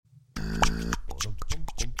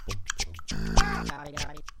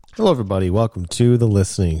Hello, everybody. Welcome to the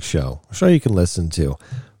listening show. A show you can listen to.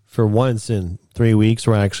 For once in 3 weeks,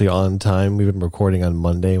 we're actually on time. We've been recording on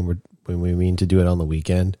Monday, and we mean to do it on the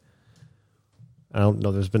weekend. I don't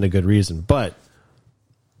know there's been a good reason, but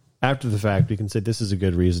after the fact, we can say this is a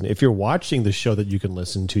good reason. If you're watching the show that you can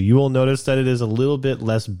listen to, you will notice that it is a little bit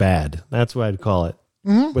less bad. That's what I'd call it.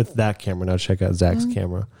 Mm-hmm. With that camera. Now check out Zach's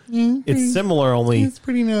camera. It's similar, only... It's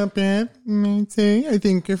pretty not bad, I'd say. I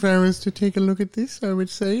think if I was to take a look at this, I would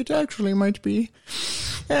say it actually might be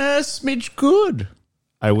a smidge good.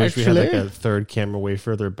 I wish we had like a third camera way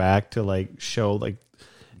further back to like show like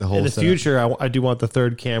the whole. In the future, I do want the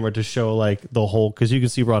third camera to show like the whole, because you can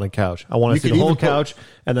see we're on a couch. I want to see the whole couch,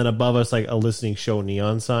 and then above us like a listening show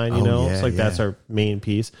neon sign. You know, it's like that's our main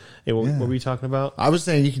piece. Hey, what were we talking about? I was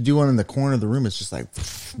saying you could do one in the corner of the room. It's just like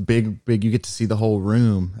big. You get to see the whole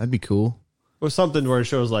room. That'd be cool. Or something where it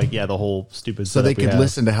shows like the whole stupid. So they could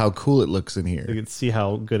listen to how cool it looks in here. They could see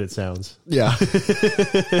how good it sounds. Yeah.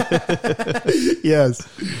 Yes.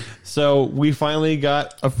 So we finally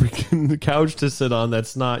got a freaking couch to sit on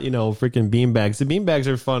that's not, freaking beanbags. The beanbags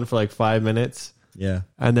are fun for like 5 minutes. Yeah.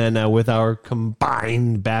 And then with our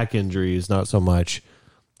combined back injuries, not so much.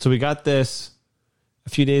 So we got this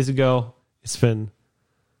a few days ago. It's been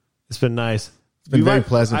nice. It's been very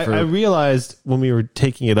pleasant. I realized when we were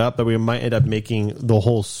taking it up that we might end up making the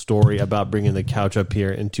whole story about bringing the couch up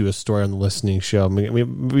here into a story on the listening show. I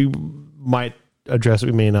mean, we might address it,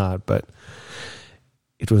 we may not, but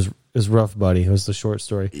it was rough, buddy. It was the short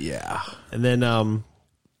story. Yeah. And then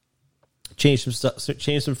change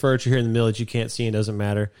some furniture here in the middle that you can't see and doesn't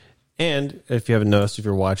matter. And if you haven't noticed, if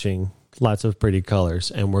you're watching, lots of pretty colors,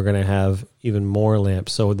 and we're going to have even more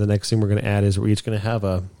lamps. So the next thing we're going to add is we're each going to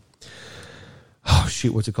have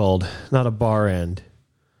what's it called? Not a bar end.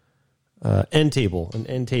 End table. An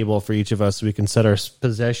end table for each of us so we can set our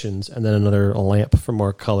possessions, and then a lamp for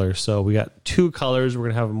more colors. So we got 2 colors. We're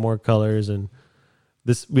going to have more colors, and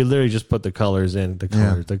this we literally just put the colors in,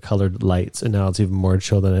 the colored lights, and now it's even more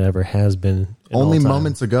chill than it ever has been. Only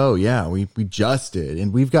moments ago, we just did,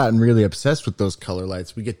 and we've gotten really obsessed with those color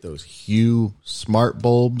lights. We get those Hue smart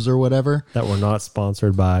bulbs or whatever. That we're not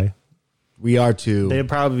sponsored by. We are too. They'd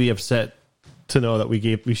probably be upset to know that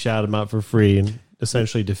we shout them out for free and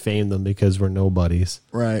essentially defame them because we're nobodies.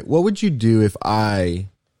 Right. What would you do if I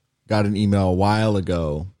got an email a while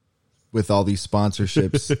ago with all these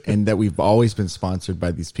sponsorships and that we've always been sponsored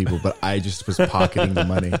by these people, but I just was pocketing the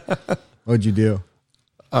money? What would you do?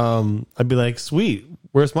 I'd be like, sweet,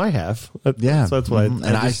 where's my half? Yeah. So that's what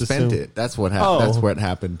I spent it. That's what happened. That's what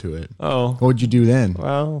happened to it. Oh. What would you do then?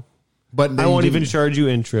 Well, but I won't even charge you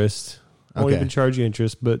interest. I won't even charge you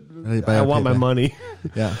interest, but I want my money.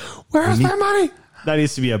 Yeah. Where's my money? That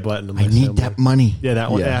needs to be a button. I need that money. Yeah,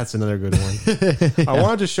 that one. Yeah. That's another good one. I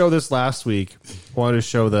wanted to show this last week. I wanted to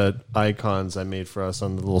show the icons I made for us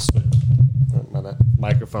on the little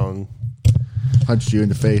microphone. Punched you in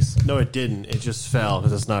the face. No, it didn't. It just fell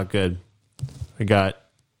because it's not good. I got...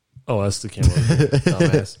 Oh, that's the camera.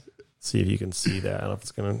 Dumbass. See if you can see that. I don't know if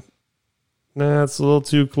it's going to... Nah, it's a little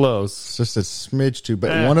too close. It's just a smidge too,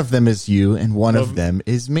 but one of them is you and one of them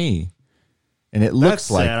is me. And it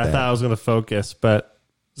looks like that. I thought I was going to focus, but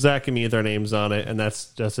Zach and me with our names on it, and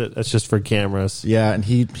that's it. That's just for cameras. Yeah, and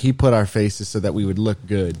he put our faces so that we would look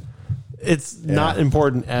good. It's not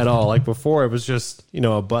important at all. Like before, it was just,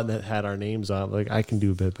 a button that had our names on it. Like, I can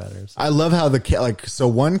do a bit better. So. I love how so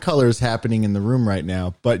one color is happening in the room right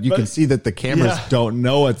now, but you can see that the cameras don't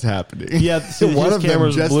know what's happening. Yeah. So one of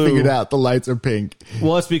them just figured out the lights are pink.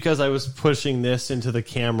 Well, it's because I was pushing this into the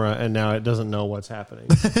camera and now it doesn't know what's happening.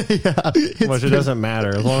 Which it doesn't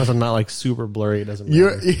matter. As long as I'm not like super blurry, it doesn't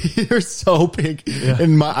matter. You're so pink. Yeah.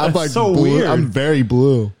 And I'm like so blue. Weird. I'm very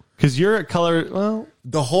blue. Because you're a color, well...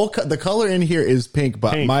 The color in here is pink,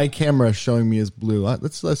 but my camera is showing me as blue.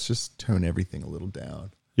 Let's just tone everything a little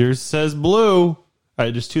down. Yours says blue. All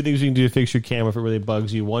right, there's 2 things you can do to fix your camera if it really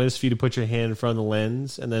bugs you. One is for you to put your hand in front of the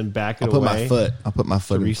lens and then back it away. I'll put my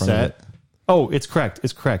foot in front of it. Oh, it's correct.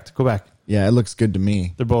 It's correct. Go back. Yeah, it looks good to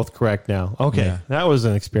me. They're both correct now. Okay, that was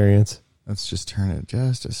an experience. Let's just turn it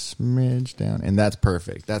just a smidge down, and that's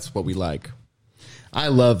perfect. That's what we like. I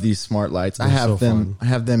love these smart lights. I have them. Fun. I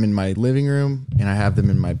have them in my living room, and I have them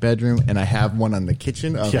in my bedroom, and I have one on the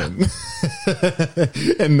kitchen oven. Yeah.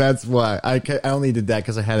 And that's why I only did that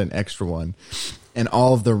because I had an extra one. And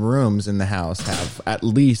all of the rooms in the house have at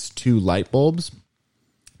least 2 light bulbs.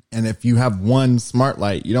 And if you have one smart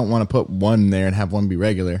light, you don't want to put one there and have one be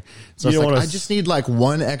regular. So it's like, I just need like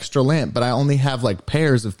one extra lamp, but I only have like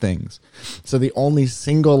pairs of things. So the only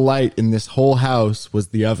single light in this whole house was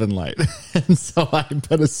the oven light. And so I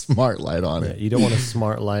put a smart light on it. You don't want a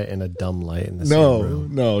smart light and a dumb light in the same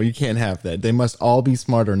room. No, you can't have that. They must all be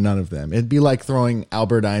smart or none of them. It'd be like throwing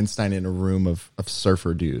Albert Einstein in a room of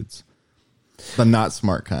surfer dudes. The not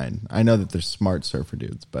smart kind. I know that there's smart surfer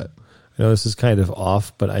dudes, but... I know this is kind of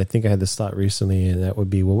off, but I think I had this thought recently, and that would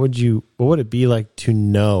be, what would it be like to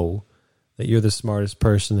know that you're the smartest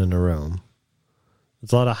person in a room?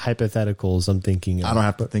 There's a lot of hypotheticals I'm thinking of. I don't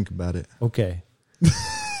have to think about it. Okay.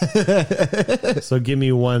 So give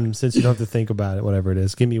me one, since you don't have to think about it, whatever it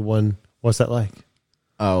is. Give me one. What's that like?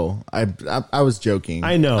 Oh, I was joking.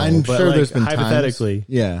 I know. I'm sure like, there's been hypothetically. Times,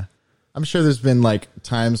 yeah. I'm sure there's been like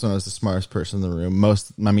times when I was the smartest person in the room.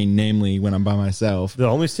 Namely when I'm by myself. The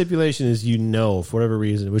only stipulation is for whatever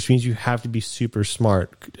reason, which means you have to be super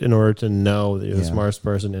smart in order to know that you're the smartest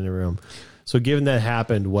person in the room. So given that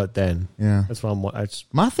happened, what then? Yeah. That's what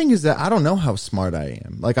my thing is that I don't know how smart I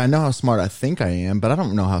am. Like I know how smart I think I am, but I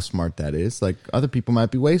don't know how smart that is. Like other people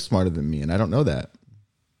might be way smarter than me, and I don't know that.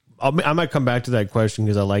 I might come back to that question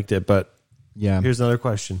because I liked it, but yeah. Here's another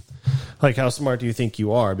question. Like, how smart do you think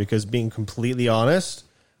you are? Because being completely honest,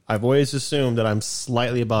 I've always assumed that I'm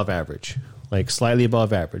slightly above average. Like,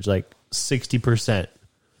 60%.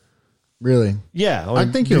 Really? Yeah. I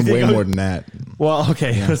think you're way more than that. Well,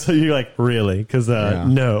 okay. Yeah. So you're like, really? Because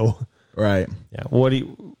no. Right. Yeah. What do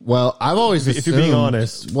you... Well, I've always assumed, if you're being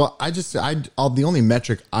honest. Well, the only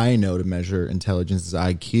metric I know to measure intelligence is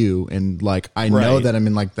IQ, and like I know that I'm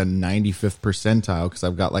in like the 95th percentile because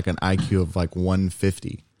I've got like an IQ of like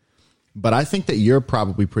 150. But I think that you're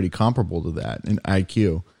probably pretty comparable to that in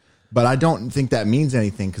IQ. But I don't think that means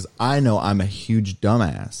anything because I know I'm a huge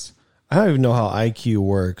dumbass. I don't even know how IQ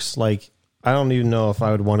works. Like, I don't even know if I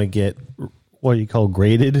would want to get what do you call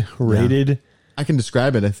rated. Yeah. I can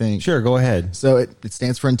describe it, I think. Sure, go ahead. So it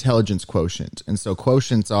stands for intelligence quotient. And so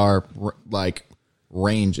quotients are like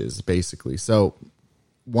ranges, basically. So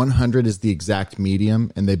 100 is the exact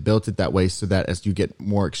medium, and they built it that way so that as you get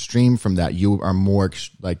more extreme from that, you are more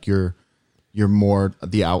like you're more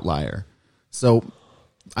the outlier. So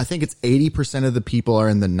I think it's 80% of the people are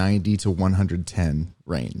in the 90 to 110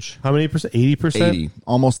 range. How many percent? 80%? 80.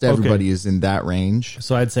 Almost everybody is in that range.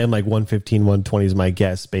 So I'd say I'm like 115, 120 is my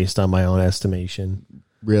guess based on my own estimation.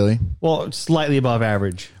 Really? Well, slightly above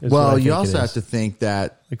average. Well, you also have to think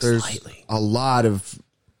that like there's a lot of,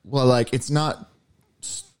 like it's not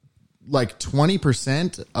like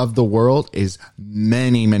 20% of the world is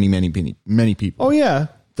many people. Oh, yeah.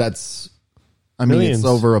 That's, it's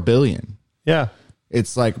over a billion. Yeah.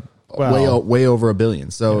 It's like way over a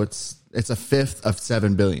billion. So it's a fifth of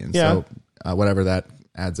 7 billion. Yeah. So whatever that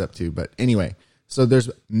adds up to. But anyway, so there's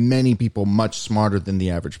many people much smarter than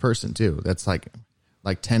the average person too. That's like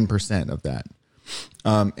 10% of that.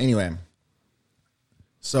 Anyway,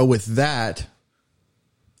 so with that,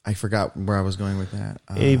 I forgot where I was going with that.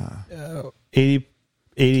 80 IQ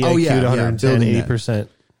to 110, 80%.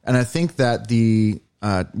 And I think that the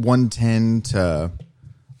 110 to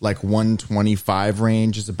like 125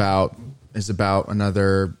 range is about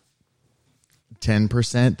another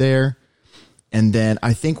 10% there. And then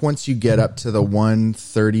I think once you get up to the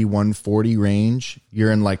 130, 140 range,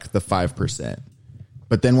 you're in like the 5%.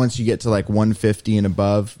 But then once you get to like 150 and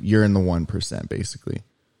above, you're in the 1% basically.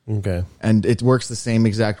 Okay. And it works the same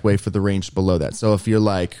exact way for the range below that. So if you're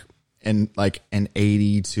like an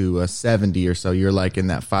 80 to a 70 or so, you're like in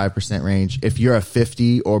that 5% range. If you're a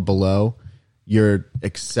 50 or below, you're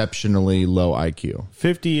exceptionally low IQ.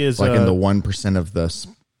 50 is like in the 1% of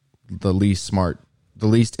the least smart, the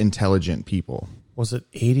least intelligent people. Was it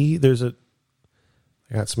 80? I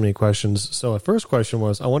got so many questions. So the first question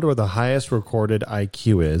was, I wonder what the highest recorded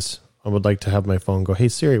IQ is. I would like to have my phone go, hey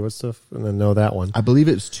Siri, what's the, and then know that one. I believe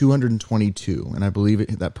it's 222, and I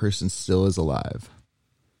believe that person still is alive.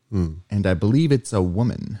 And I believe it's a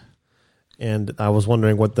woman. And I was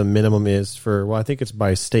wondering what the minimum is for, I think it's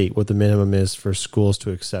by state, what the minimum is for schools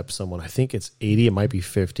to accept someone. I think it's 80, it might be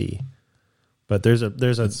 50. But there's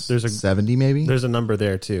a 70 maybe? There's a number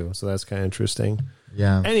there too. So that's kind of interesting.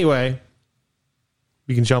 Yeah. Anyway,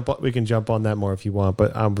 we can jump on that more if you want,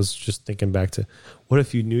 but I was just thinking back to what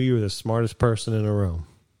if you knew you were the smartest person in a room?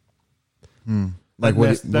 Like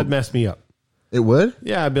that messed me up. It would?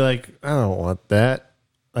 Yeah, I'd be like, I don't want that.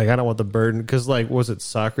 Like, I don't want the burden. Because, like, was it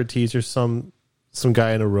Socrates or some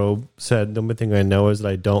guy in a robe said, the only thing I know is that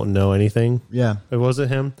I don't know anything? Yeah. It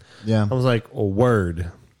wasn't him? Yeah. I was like, a word.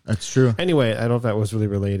 That's true. Anyway, I don't know if that was really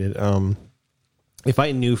related. If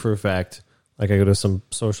I knew for a fact, Like I go to some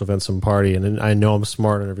social event, some party, and then I know I'm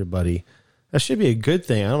smarter than everybody. That should be a good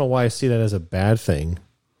thing. I don't know why I see that as a bad thing.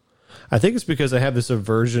 I think it's because I have this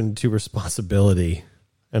aversion to responsibility,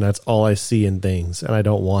 and that's all I see in things, and I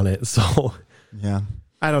don't want it. So yeah,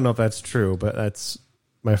 I don't know if that's true, but that's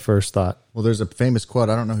my first thought. Well, there's a famous quote.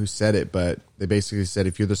 I don't know who said it, but they basically said,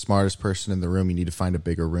 if you're the smartest person in the room, you need to find a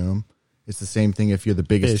bigger room. It's the same thing. If you're the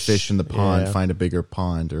biggest fish in the pond, find a bigger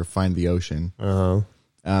pond or find the ocean.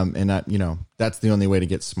 And that, that's the only way to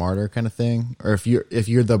get smarter, kind of thing. Or if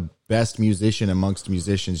you're the best musician amongst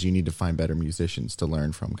musicians, you need to find better musicians to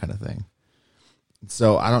learn from, kind of thing.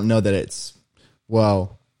 So I don't know that it's,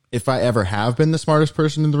 well, if I ever have been the smartest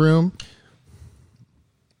person in the room,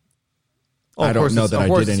 I don't know that I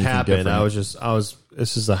did anything different.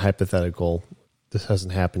 This is a hypothetical. This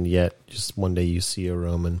hasn't happened yet. Just one day you see a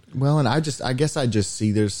room and I guess I just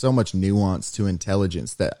see there's so much nuance to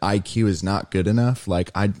intelligence that IQ is not good enough.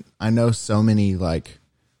 Like I know so many like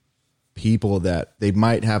people that they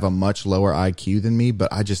might have a much lower IQ than me,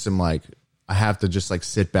 but I just am like, I have to just like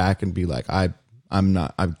sit back and be like, I'm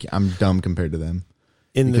dumb compared to them.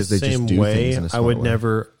 In the same way, I would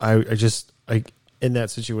never, in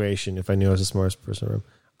that situation, if I knew I was the smartest person in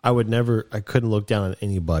the room, I couldn't look down on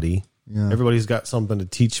anybody. Yeah. Everybody's got something to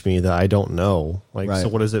teach me that I don't know. Like, right. So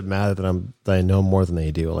what does it matter that I know more than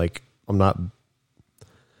they do? Like, I'm not.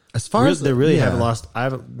 As far as they really haven't lost.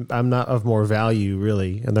 I'm not of more value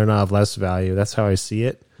really, and they're not of less value. That's how I see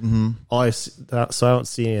it. Mm-hmm. So I don't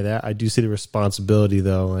see any of that. I do see the responsibility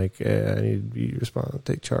though. Like, I need to be responsible,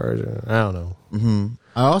 take charge. I don't know. Mm-hmm.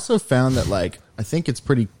 I also found that like I think it's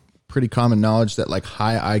pretty common knowledge that like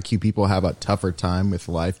high IQ people have a tougher time with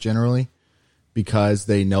life generally, because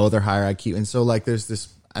they know they're higher IQ. And so like there's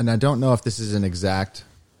this, and I don't know if this is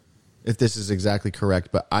exactly correct,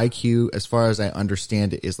 but IQ, as far as I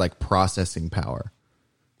understand it, is like processing power.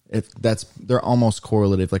 They're almost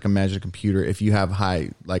correlative. Like imagine a computer, if you have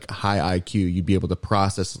high IQ, you'd be able to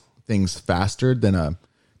process things faster than a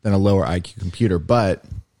lower IQ computer. But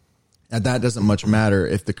that doesn't much matter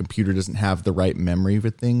if the computer doesn't have the right memory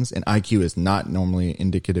for things, and IQ is not normally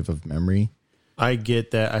indicative of memory. I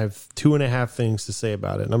get that. I have 2.5 things to say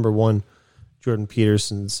about it. Number one, Jordan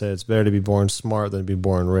Peterson said it's better to be born smart than to be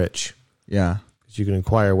born rich. Yeah. Because you can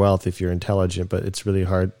acquire wealth if you're intelligent, but it's really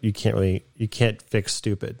hard. You can't fix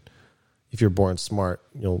stupid. If you're born smart,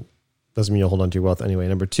 doesn't mean you'll hold on to your wealth anyway.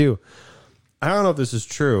 Number two, I don't know if this is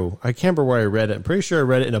true. I can't remember where I read it. I'm pretty sure I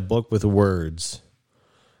read it in a book with words.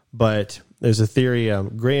 But there's a theory,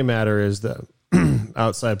 gray matter is the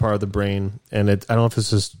outside part of the brain, and I don't know if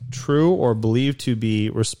this is true or believed to be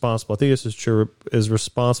responsible. I think this is true, is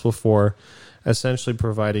responsible for essentially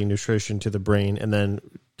providing nutrition to the brain and then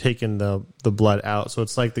taking the blood out. So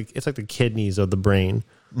it's like the kidneys of the brain.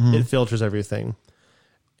 Mm-hmm. It filters everything.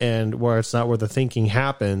 And where it's not where the thinking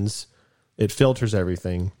happens, it filters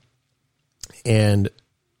everything. And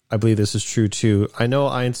I believe this is true too. I know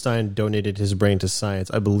Einstein donated his brain to science.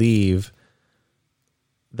 I believe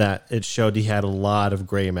that it showed he had a lot of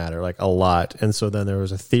gray matter, like a lot. And so then there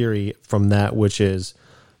was a theory from that, which is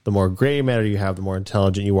the more gray matter you have, the more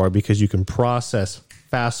intelligent you are, because you can process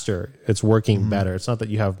faster. It's working better. It's not that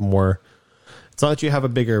you have more. It's not that you have a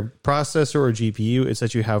bigger processor or GPU. It's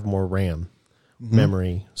that you have more RAM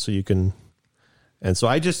memory. So you can. And so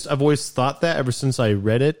I've always thought that ever since I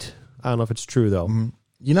read it. I don't know if it's true though. Mm-hmm.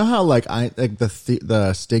 You know how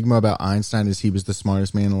the stigma about Einstein is he was the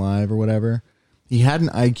smartest man alive or whatever? He had an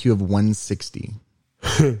IQ of 160,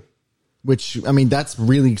 which, I mean, that's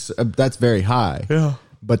very high. Yeah.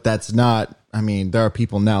 But that's not, I mean, there are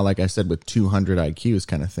people now, like I said, with 200 IQs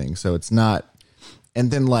kind of thing. So it's not,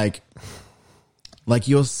 and then like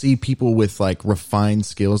you'll see people with like refined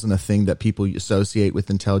skills in a thing that people associate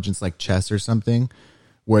with intelligence, like chess or something,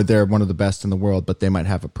 where they're one of the best in the world, but they might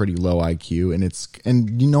have a pretty low IQ.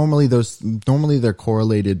 Normally they're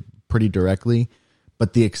correlated pretty directly,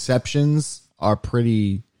 but the exceptions are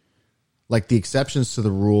pretty, like the exceptions to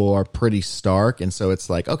the rule are pretty stark. And so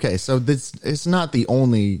it's like, okay, so this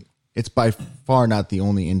it's by far not the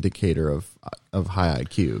only indicator of high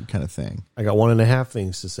IQ kind of thing. I got 1.5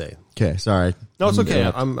 things to say. Okay. Sorry. No, it's okay.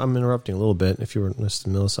 I'm interrupting a little bit if you were listening to the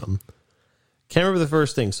middle of something. Can't remember the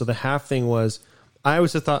first thing. So the half thing was, I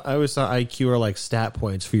always thought IQ are like stat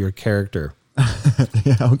points for your character.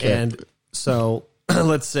 Yeah, okay. And so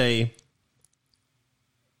let's say,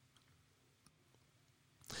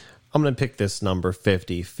 I'm going to pick this number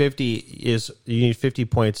 50. 50 is, you need 50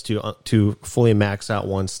 points to fully max out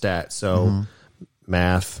one stat. So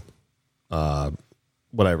math,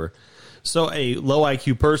 whatever. So a low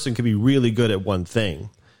IQ person can be really good at one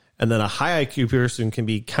thing. And then a high IQ person can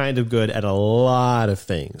be kind of good at a lot of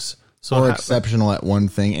things. or exceptional at one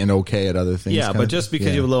thing and okay at other things. Yeah, but just because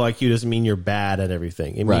you have a low IQ doesn't mean you're bad at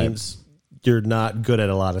everything. It means you're not good at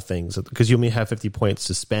a lot of things because you only have 50 points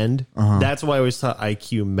to spend. That's what I always thought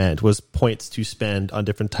IQ meant, was points to spend on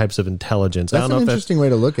different types of intelligence. That's an interesting way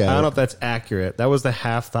to look at it. I don't know if that's accurate. That was the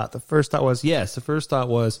half thought. The first thought was, yes. The first thought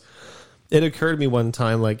was, it occurred to me one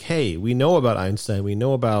time, like, hey, we know about Einstein, we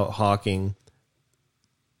know about Hawking,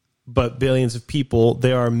 but billions of people,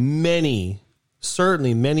 there are many,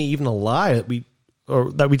 certainly many even alive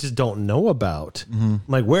that we just don't know about.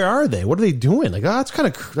 Like, where are they? What are they doing? Like, that's kind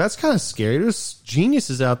of scary. There's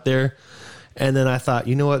geniuses out there. And then I thought,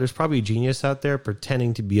 you know what? There's probably a genius out there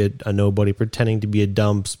pretending to be a nobody, pretending to be a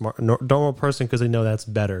dumb, smart, normal person because they know that's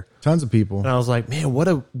better. Tons of people. And I was like, man, what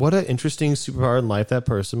a interesting superpower in life that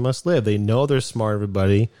person must live. They know they're smart,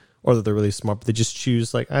 everybody, or that they're really smart, but they just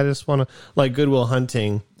choose, like, I just want to, like Good Will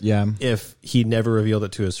Hunting. Yeah. If he never revealed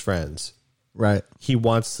it to his friends. Right. He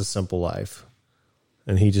wants the simple life.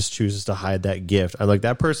 And he just chooses to hide that gift. I'm like,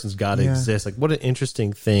 that person's got to exist. Like, what an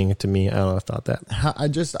interesting thing to me. I don't know. I thought that.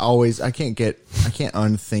 I can't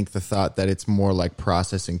unthink the thought that it's more like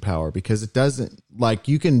processing power, because it doesn't, like,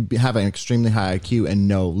 you can have an extremely high IQ and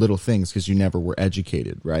know little things because you never were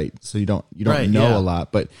educated, right? So you don't know a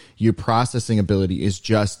lot, but your processing ability is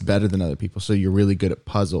just better than other people. So you're really good at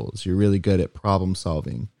puzzles. You're really good at problem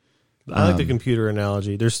solving. I like the computer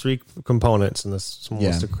analogy. There's 3 components, and someone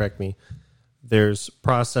wants to correct me. There's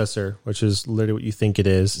processor, which is literally what you think it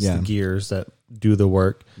is. It's the gears that do the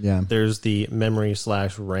work. Yeah. There's the memory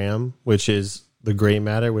 / RAM, which is the gray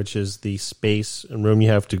matter, which is the space and room you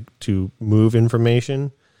have to move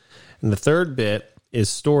information. And the third bit is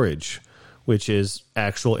storage, which is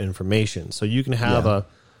actual information. So you can have a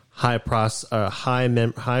high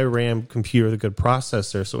RAM computer with a good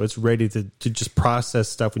processor, so it's ready to just process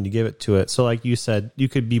stuff when you give it to it. So like you said, you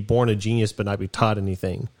could be born a genius but not be taught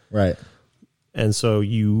anything. Right. And so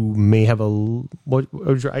you may have your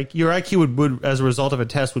IQ would as a result of a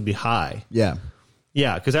test would be high. Yeah.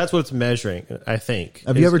 Yeah, because that's what it's measuring, I think.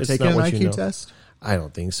 Have you ever taken an IQ test? I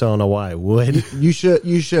don't think so. I don't know why I would. You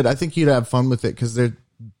should. I think you'd have fun with it because they're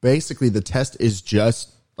basically, the test is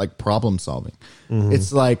just like problem solving.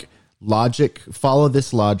 It's like logic, follow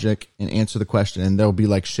this logic and answer the question. And there'll be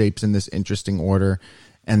like shapes in this interesting order.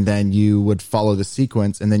 And then you would follow the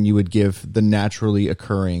sequence, and then you would give the naturally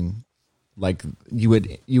occurring, like you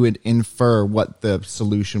would infer what the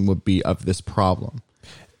solution would be of this problem.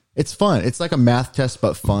 It's fun. It's like a math test,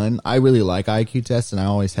 but fun. I really like IQ tests, and I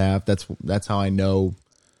always have. That's how I know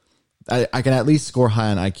I can at least score high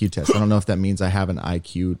on IQ tests. I don't know if that means I have a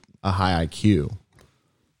high IQ.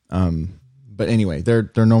 But anyway, they're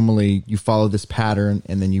normally, you follow this pattern,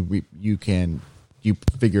 and then you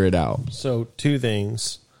figure it out. So 2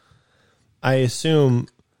 things. I assume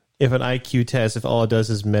if an IQ test, if all it does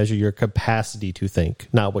is measure your capacity to think,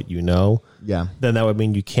 not what you know, then that would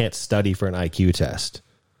mean you can't study for an IQ test.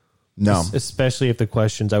 No. Especially if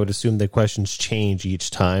I would assume the questions change each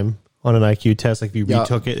time on an IQ test. Like if you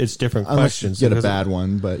retook it, it's different questions. You get a bad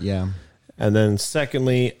one, but yeah. And then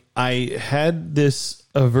secondly, I had this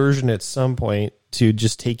aversion at some point to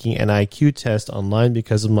just taking an IQ test online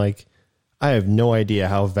because I'm like, I have no idea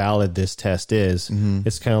how valid this test is.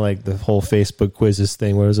 It's kind of like the whole Facebook quizzes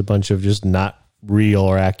thing where there's a bunch of just not real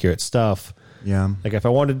or accurate stuff. Yeah. Like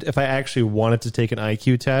if I actually wanted to take an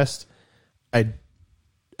IQ test, I'd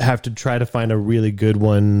have to try to find a really good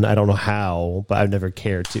one. I don't know how, but I've never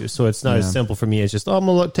cared to. So it's not as simple for me as just, I'm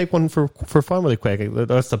going to take one for fun really quick.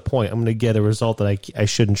 That's the point. I'm going to get a result that I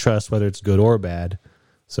shouldn't trust, whether it's good or bad.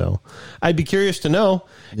 So I'd be curious to know.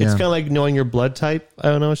 It's kind of like knowing your blood type. I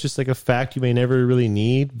don't know. It's just like a fact you may never really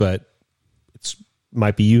need, but it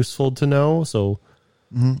might be useful to know. So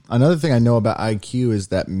another thing I know about IQ is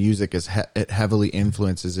that music it heavily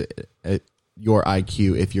influences your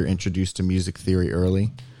IQ if you're introduced to music theory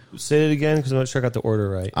early. Say it again because I'm not sure I got the order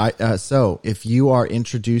right. So if you are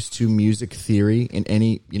introduced to music theory in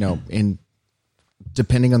any,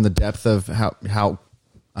 depending on the depth of how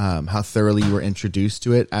thoroughly you were introduced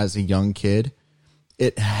to it as a young kid,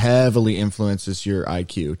 it heavily influences your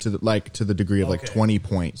IQ to the degree of like 20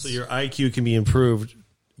 points. So your IQ can be improved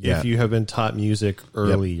if you have been taught music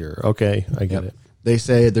earlier. Yep. Okay, I get it. They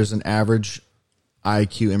say there's an average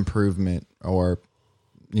IQ improvement or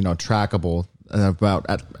trackable about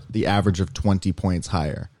at the average of 20 points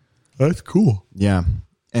higher. That's cool. Yeah.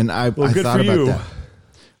 And I thought about that.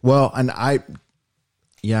 Well, and I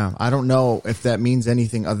don't know if that means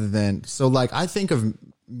anything other than, so like I think of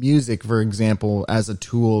music, for example, as a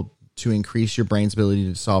tool to increase your brain's ability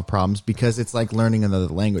to solve problems because it's like learning another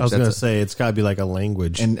language. I was going to say it's got to be like a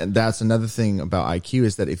language. And that's another thing about IQ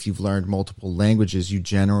is that if you've learned multiple languages, you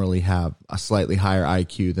generally have a slightly higher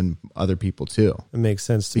IQ than other people too. It makes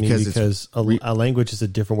sense to me because a language is a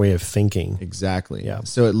different way of thinking. Exactly. Yeah.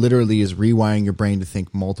 So it literally is rewiring your brain to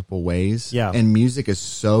think multiple ways. Yeah. And music is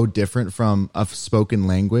so different from a spoken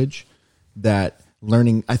language that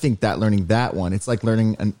learning that one, it's like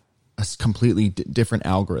learning a completely different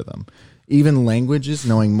algorithm. Even languages,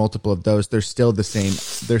 knowing multiple of those, they're still the same.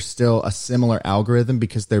 They're still a similar algorithm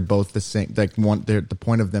because they're both the same. Like the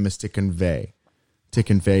point of them is to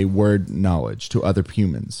convey word knowledge to other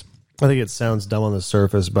humans. I think it sounds dumb on the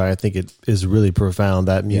surface, but I think it is really profound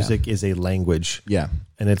that music is a language. Yeah.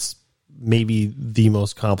 And it's maybe the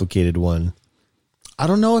most complicated one.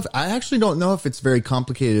 I actually don't know if it's very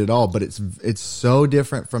complicated at all, but it's so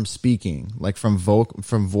different from speaking, like from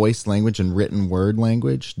voice language and written word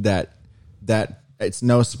language that it's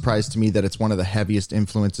no surprise to me that it's one of the heaviest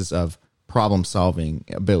influences of problem solving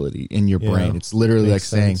ability in your brain. It's literally like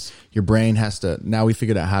saying your brain has to, now we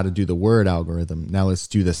figured out how to do the word algorithm. Now let's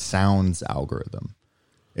do the sounds algorithm.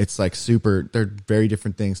 It's like they're very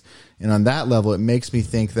different things. And on that level, it makes me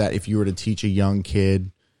think that if you were to teach a young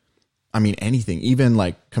kid, I mean, anything, even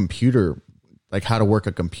like computer, like how to work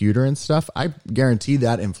a computer and stuff, I guarantee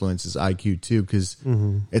that influences IQ too, because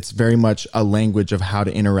it's very much a language of how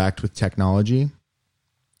to interact with technology.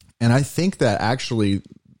 And I think that actually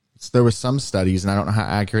there were some studies, and I don't know how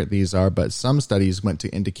accurate these are, but some studies went to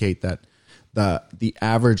indicate that the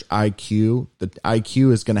average IQ, the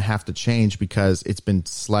IQ is going to have to change because it's been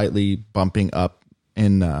slightly bumping up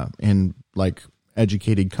in like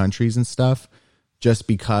educated countries and stuff. Just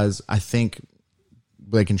because I think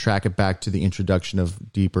they can track it back to the introduction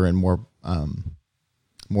of deeper and more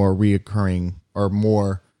reoccurring or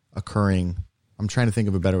more occurring. I'm trying to think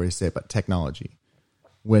of a better way to say it, but technology.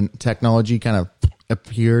 When technology kind of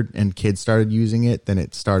appeared and kids started using it, then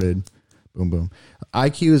it started boom, boom.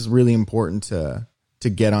 IQ is really important to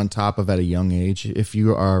get on top of at a young age. If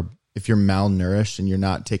you're malnourished and you're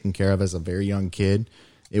not taken care of as a very young kid,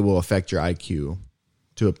 it will affect your IQ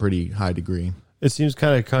to a pretty high degree. It seems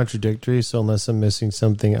kind of contradictory, so unless I'm missing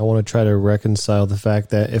something, I want to try to reconcile the fact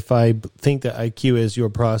that if I think that IQ is your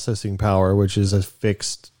processing power, which is a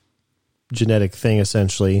fixed genetic thing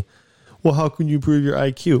essentially, well, how can you improve your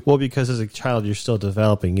IQ? Well, because as a child, you're still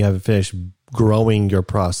developing. You haven't finished growing your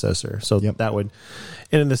processor. So that would,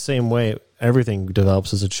 and in the same way, everything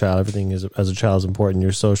develops as a child. Everything as a child is important.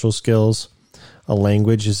 Your social skills, a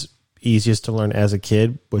language is easiest to learn as a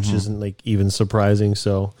kid, which isn't like even surprising.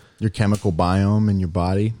 So your chemical biome in your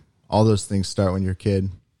body, all those things start when you're a kid.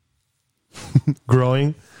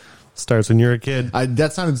 Growing starts when you're a kid.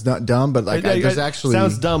 That sounds dumb, but like there's actually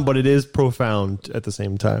sounds dumb, but it is profound at the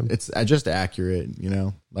same time. It's just accurate,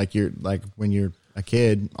 like when you're a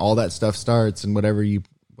kid, all that stuff starts, and whatever you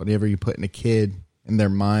put in a kid in their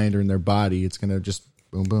mind or in their body, it's gonna just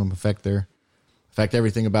boom boom affect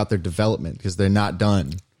everything about their development because they're not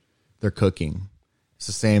done. They're cooking. It's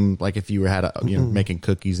the same like if you had making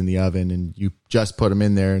cookies in the oven and you just put them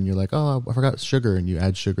in there and you're like, oh, I forgot sugar, and you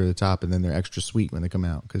add sugar to the top and then they're extra sweet when they come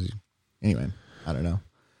out. Anyway, I don't know.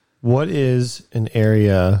 What is an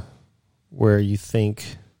area where you think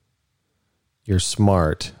you're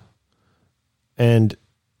smart? And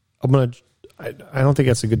I don't think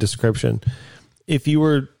that's a good description. If you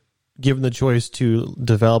were given the choice to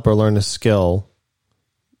develop or learn a skill,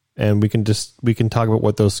 and we can talk about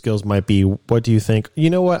what those skills might be. What do you think? You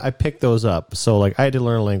know what? I picked those up. So like I had to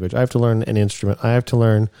learn a language. I have to learn an instrument. I have to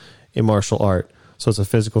learn a martial art. So it's a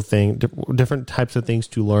physical thing, different types of things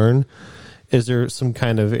to learn. Is there some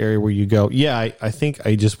kind of area where you go, yeah, I think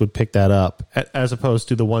I just would pick that up as opposed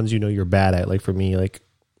to the ones you're bad at? Like for me, like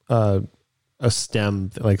a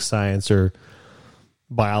STEM, like science or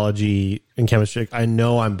biology and chemistry. I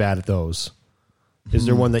know I'm bad at those. Is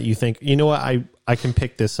there one that you think, you know what, I can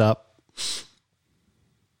pick this up?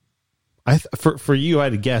 For you,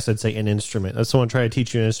 I'd guess I'd say an instrument. If someone try to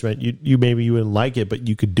teach you an instrument, you maybe you wouldn't like it, but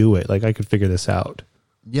you could do it. Like I could figure this out.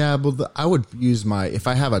 Yeah, but I would use if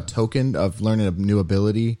I have a token of learning a new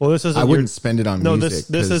ability. Well, this isn't. I wouldn't spend it on music.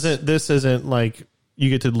 This isn't like you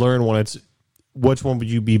get to learn one. It's which one would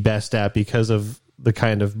you be best at because of the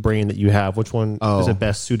kind of brain that you have. Which one is it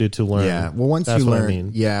best suited to learn? Yeah. Well, once that's you learn, what I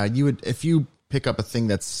mean. Yeah, you would if you pick up a thing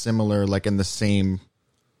that's similar, like in the same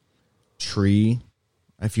tree.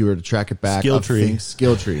 if you were to track it back, skill tree.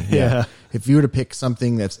 Skill tree. Yeah. If you were to pick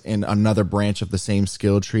something that's in another branch of the same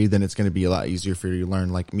skill tree, then it's going to be a lot easier for you to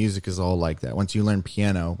learn. Like music is all like that. Once you learn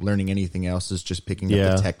piano, learning anything else is just picking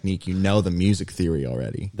up the technique. You know the music theory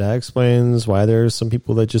already. That explains why there's some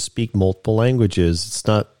people that just speak multiple languages. It's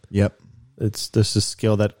not. Yep. It's this is a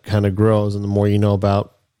skill that kind of grows, and the more you know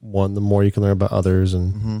about one, the more you can learn about others.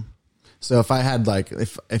 And so if I had like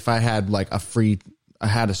if I had like I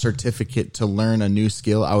had a certificate to learn a new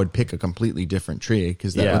skill, I would pick a completely different tree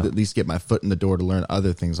because that would at least get my foot in the door to learn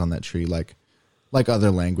other things on that tree, like other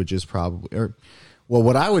languages probably. Or, well,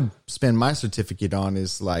 what I would spend my certificate on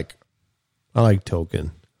is like, I like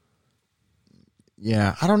token.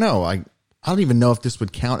 Yeah, I don't know. I don't even know if this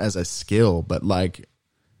would count as a skill, but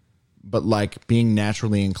being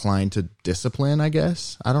naturally inclined to discipline, I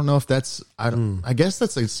guess. I don't know if that's I guess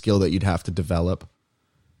that's a skill that you'd have to develop.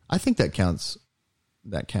 I think that counts.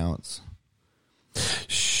 That counts.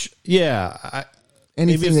 Yeah.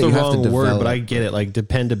 Anything maybe it's that the you have to wrong develop. word, but I get it. Like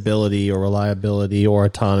dependability or reliability or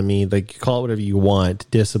autonomy, like call it whatever you want.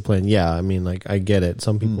 Discipline. Yeah. I mean, like I get it.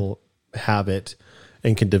 Some people have it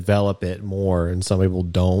and can develop it more, and some people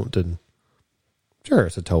don't. And sure,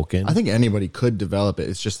 it's a token. I think anybody could develop it.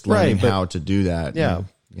 It's just learning how to do that. Yeah. And,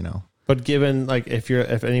 you know, but given like if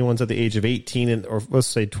anyone's at the age of 18 or let's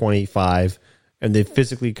say 25, and they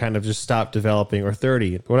physically kind of just stop developing, or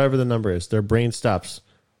 30, whatever the number is, their brain stops.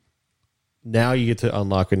 Now you get to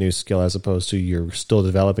unlock a new skill as opposed to you're still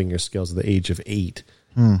developing your skills at the age of 8.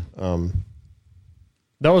 That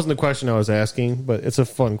wasn't the question I was asking, but it's a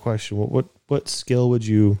fun question. What skill would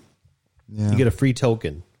you get a free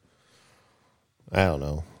token? I don't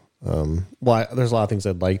know. Well, there's a lot of things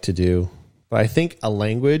I'd like to do, but I think a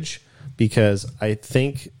language, because I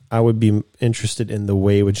think I would be interested in the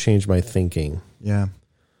way it would change my thinking. Yeah.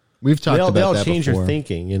 We've talked about that before. They'll change your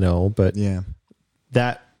thinking, but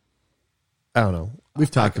that, I don't know. We've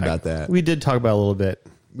talked about that. We did talk about it a little bit.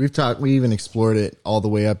 We even explored it all the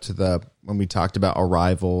way up to when we talked about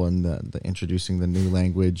arrival and the introducing the new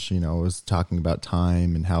language, it was talking about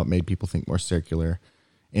time and how it made people think more circular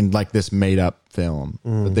in like this made up film.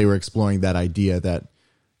 But they were exploring that idea that,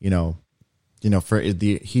 for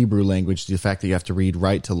the Hebrew language, the fact that you have to read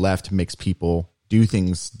right to left makes people do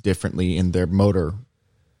things differently in their motor.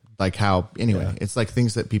 Like how, it's like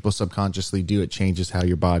things that people subconsciously do. It changes how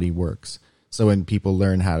your body works. So when people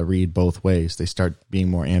learn how to read both ways, they start being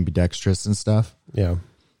more ambidextrous and stuff. Yeah.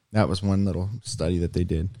 That was one little study that they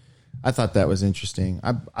did. I thought that was interesting.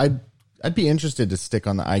 I'd be interested to stick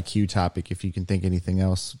on the IQ topic if you can think anything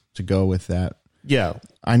else to go with that. Yeah.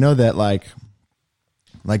 I know that like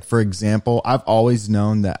for example, I've always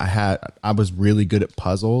known that I was really good at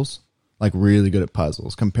puzzles, more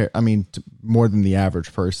than the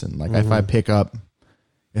average person. Like if I pick up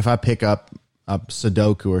a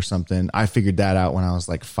Sudoku or something, I figured that out when I was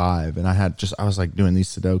like 5, and I was like doing these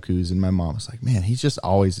Sudokus, and my mom was like, man, he's just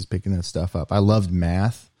always is picking that stuff up. I loved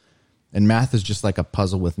math, and math is just like a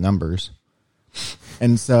puzzle with numbers.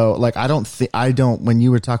 And so like, when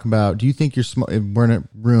you were talking about, do you think you're smart, if we're in a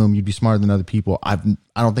room, you'd be smarter than other people? I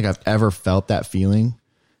don't think I've ever felt that feeling,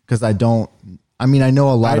 because I know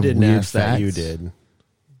a lot of weird facts. That you did.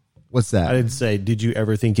 What's that? I didn't say, did you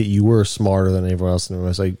ever think that you were smarter than everyone else? And I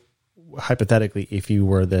was like, hypothetically, if you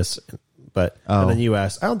were this, but and then you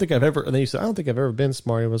asked, and then you said, I don't think I've ever been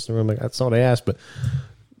smart in this room. Like, that's not what I asked, but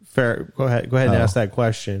fair. Go ahead and ask that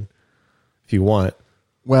question if you want.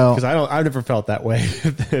 Well, because I've never felt that way.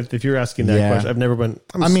 if you're asking that question, I've never been.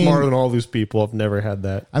 I'm smarter than all these people. I've never had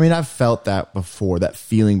that. I've felt that before, that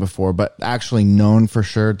feeling before, but actually known for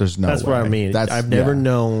sure, there's no. That's way. what I mean. I've never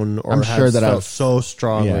known, or I'm sure that I've so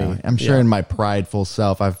strongly. Yeah, I'm sure in my prideful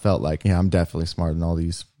self, I've felt like, I'm definitely smarter than all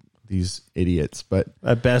these idiots. But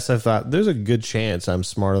at best, I thought there's a good chance I'm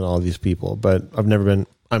smarter than all these people, but I've never been.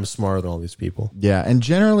 I'm smarter than all these people. Yeah, and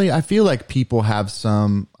generally, I feel like people have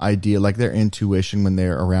some idea, like their intuition when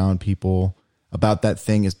they're around people about that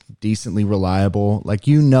thing is decently reliable. Like,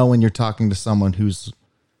 when you're talking to someone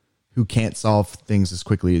who can't solve things as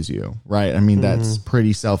quickly as you, right? That's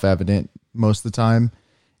pretty self-evident most of the time.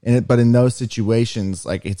 But in those situations,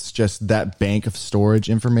 like, it's just that bank of storage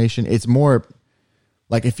information. It's more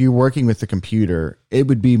like if you're working with the computer, it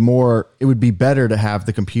would be better to have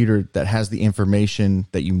the computer that has the information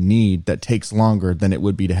that you need that takes longer than it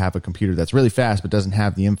would be to have a computer that's really fast but doesn't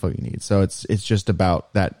have the info you need. So it's just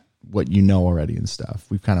about that, what you know already and stuff.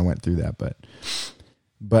 We've kind of went through that, but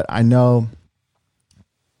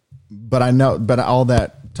all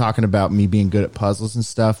that talking about me being good at puzzles and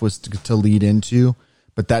stuff was to lead into,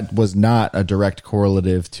 but that was not a direct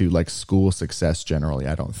correlative to like school success generally,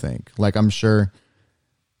 I don't think. Like, I'm sure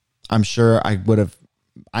I would have,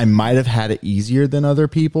 I might have had it easier than other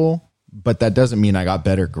people, but that doesn't mean I got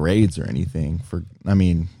better grades or anything.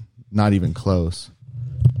 Not even close.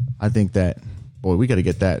 I think that, boy, we got to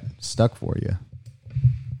get that stuck for you.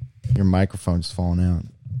 Your microphone's falling out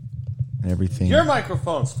and everything. Your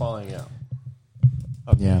microphone's falling out.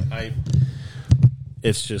 Okay. Yeah.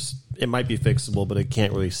 It's just, it might be fixable, but it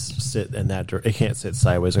can't really sit in that direction. It can't sit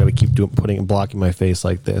sideways. I got to keep blocking my face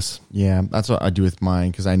like this. Yeah, that's what I do with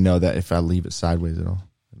mine, because I know that if I leave it sideways, it'll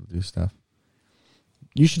do stuff.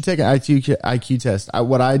 You should take an IQ test.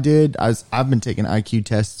 What I did, I've been taking IQ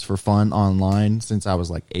tests for fun online since I was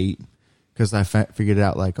like 8, because I figured it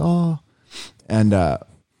out and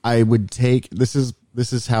I would take, this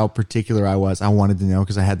is how particular I was. I wanted to know,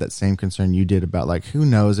 because I had that same concern you did about like, who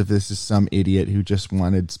knows if this is some idiot who just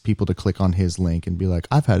wanted people to click on his link and be like,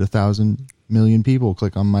 I've had 1,000 million people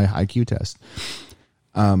click on my IQ test.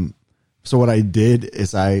 So what I did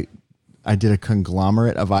is I did a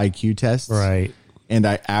conglomerate of IQ tests. Right. And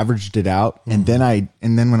I averaged it out, and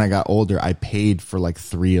then when I got older, I paid for like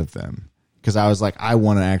 3 of them, because I was like, I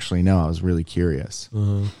want to actually know. I was really curious.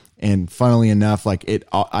 And funnily enough,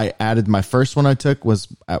 I added, my first one I took was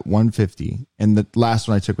at 150, and the last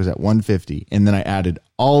one I took was at 150, and then I added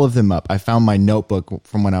all of them up. I found my notebook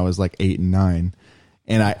from when I was like 8 and 9,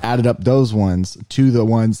 and I added up those ones to the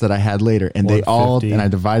ones that I had later, and I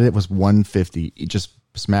divided it was 150, just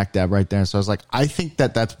smack dab right there. So I was like, I think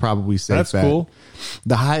that's probably safe. That's cool.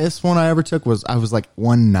 The highest one I ever took was, I was like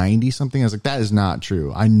 190 something. I was like, that is not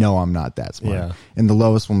true. I know I'm not that smart. Yeah. And the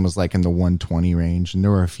lowest one was like in the 120 range, and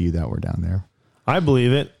there were a few that were down there. I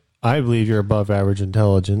believe it. I believe you're above average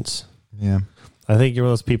intelligence. Yeah. I think you're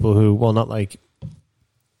one of those people who, well, it's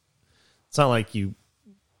not like you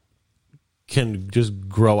can just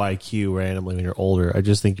grow IQ randomly when you're older. I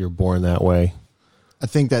just think you're born that way. I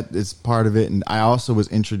think that is part of it. And I also was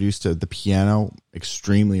introduced to the piano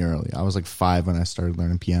extremely early. I was like 5 when I started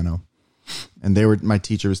learning piano. And my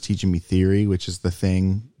teacher was teaching me theory, which is the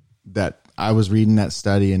thing that I was reading that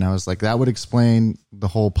study. And I was like, that would explain the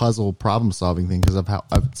whole puzzle problem solving thing, because of how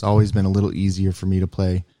it's always been a little easier for me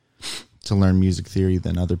to learn music theory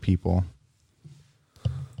than other people.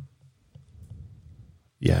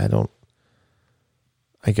 Yeah,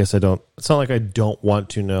 I guess I don't. It's not like I don't want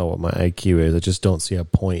to know what my IQ is. I just don't see a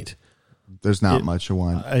point. There's not much of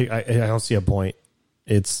one. I don't see a point.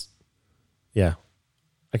 I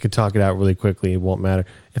could talk it out really quickly. It won't matter.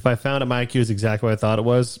 If I found out my IQ is exactly what I thought it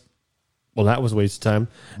was, well, that was a waste of time.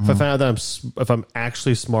 If I found out that if I'm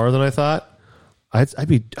actually smarter than I thought, I'd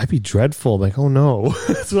be dreadful. Like, oh no.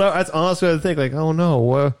 That's honestly what I think. Like, oh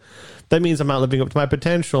no. That means I'm not living up to my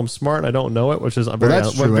potential. I'm smart and I don't know it, which is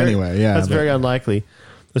that's true anyway. Yeah, that's very unlikely.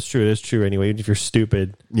 That's true. It is true anyway, even if you're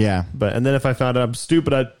stupid. Yeah. And then if I found out I'm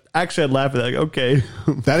stupid, I'd laugh at that. Like, okay.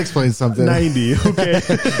 That explains something. 90.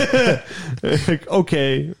 Okay. Like,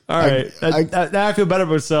 okay. All right. Now I feel better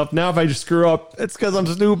about myself. Now if I just screw up, it's because I'm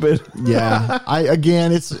stupid. Yeah.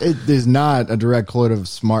 It is not a direct quote of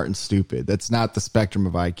smart and stupid. That's not the spectrum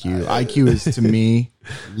of IQ. IQ is, to me,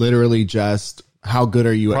 literally just how good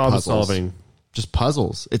are you at puzzles? Solving. Just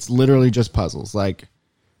puzzles. It's literally just puzzles. Like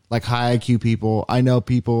high IQ people, I know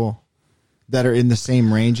people that are in the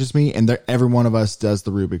same range as me, and every one of us does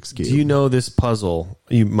the Rubik's Cube. Do you know this puzzle?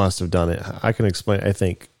 You must have done it. I can explain. I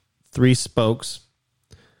think 3 spokes,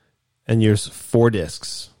 and there's 4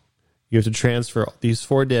 discs. You have to transfer these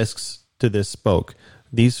 4 discs to this spoke.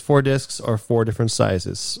 These 4 discs are 4 different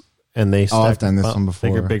sizes, and they stack. I've done this one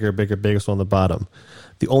before. Bigger, biggest one on the bottom.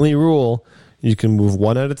 The only rule, you can move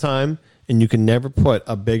one at a time, and you can never put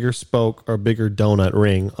a bigger spoke or bigger donut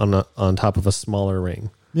ring on top of a smaller ring.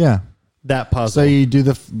 Yeah. That puzzle. So you do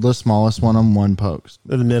the smallest one on one post.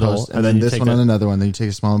 In the middle. And then this one on another one. Then you take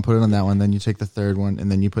a small one, put it on that one. Then you take the third one, and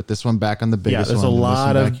then you put this one back on the biggest one.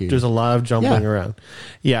 Yeah, there's a lot of jumbling around.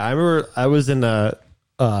 Yeah, I remember I was in a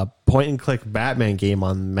point and click Batman game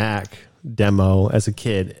on Mac demo as a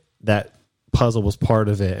kid. That puzzle was part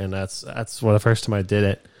of it, and that's the first time I did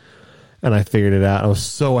it. And I figured it out. I was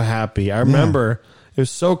so happy. I remember it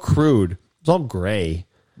was so crude. It was all gray.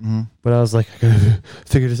 Mm-hmm. But I was like, I gotta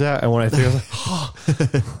figure this out. And when I figured it out,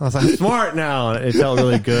 I was like, I'm smart now. And it felt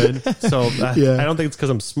really good. So I don't think it's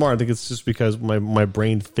because I'm smart. I think it's just because my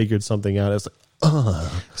brain figured something out. It's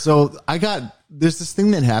like, So there's this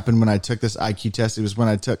thing that happened when I took this IQ test.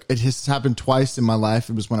 It has happened twice in my life.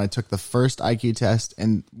 It was when I took the first IQ test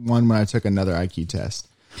and one when I took another IQ test.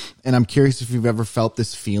 And I'm curious if you've ever felt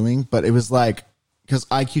this feeling, but it was like, because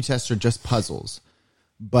IQ tests are just puzzles.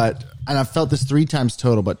 And I've felt this 3 times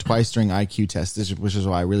total, but twice during IQ tests, which is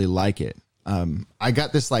why I really like it. I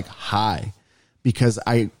got this like high, because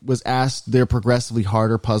I was asked their progressively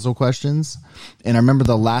harder puzzle questions. And I remember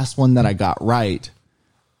the last one that I got right.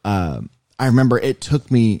 I remember it took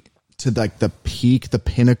me to like the peak, the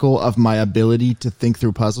pinnacle of my ability to think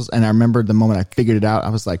through puzzles. And I remember the moment I figured it out, I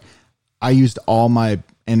was like, I used all my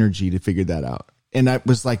energy to figure that out. And I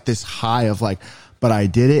was like this high of like, but I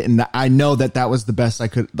did it. And I know that was the best I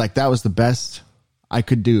could, like, that was the best I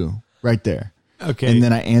could do right there. Okay. And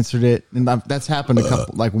then I answered it. And that's happened a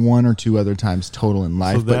couple, like one or two other times total in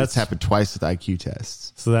life, but it's happened twice with IQ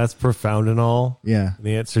tests. So that's profound and all. Yeah.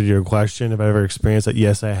 The answer to your question, if I ever experienced that,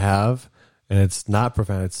 yes, I have. And it's not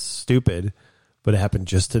profound. It's stupid, but it happened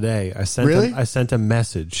just today. I sent a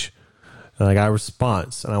message and I got a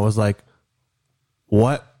response and I was like,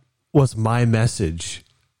 what was my message?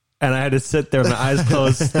 And I had to sit there with my eyes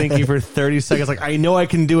closed thinking for 30 seconds, like, I know I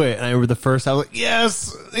can do it. And I remember the first, I was like,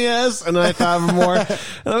 yes. And then I thought of more.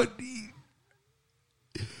 And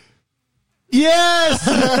yes.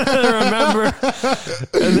 I remember.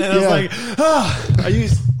 And then I was like,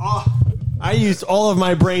 I used all of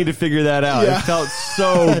my brain to figure that out. Yeah. It felt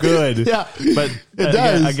so good. Yeah. But it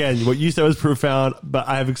does. Again, what you said was profound, but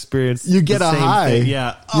I have experienced you get the a same high. Thing.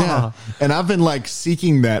 Yeah. Yeah. And I've been like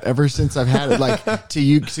seeking that ever since I've had it, like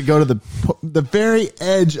to go to the very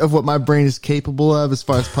edge of what my brain is capable of as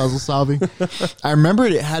far as puzzle solving. I remember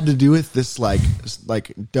it had to do with this like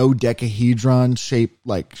dodecahedron shape.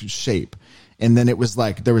 And then it was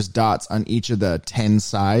like there was dots on each of the 10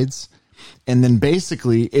 sides. And then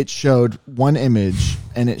basically it showed one image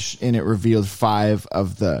and it revealed 5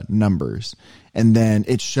 of the numbers. And then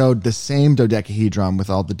it showed the same dodecahedron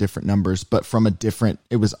with all the different numbers, but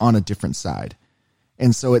it was on a different side.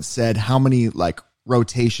 And so it said how many like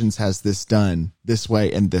rotations has this done this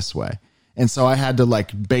way and this way. And so I had to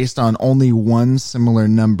like, based on only one similar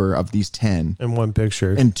number of these 10. And one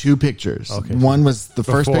picture. And 2 pictures. Okay. One was the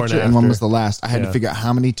first picture and one was the last. I had to figure out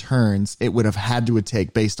how many turns it would have had to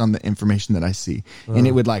take based on the information that I see. And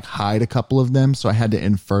it would like hide a couple of them. So I had to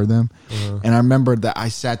infer them. And I remember that I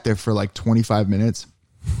sat there for like 25 minutes.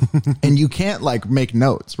 And you can't like make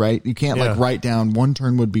notes, right? You can't like write down one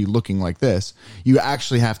turn would be looking like this. You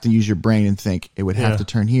actually have to use your brain and think it would have to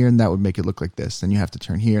turn here and that would make it look like this. And you have to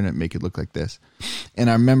turn here and it make it look like this. And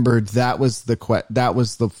I remember that was the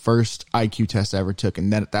first IQ test I ever took.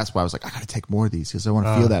 And that's why I was like, I got to take more of these because I want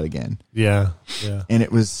to feel that again. Yeah.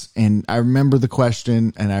 And I remember the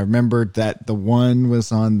question and I remembered that the one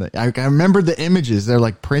was on I remember the images. They're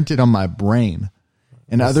like printed on my brain.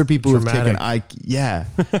 And that's other people who have taken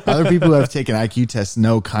other people who have taken IQ tests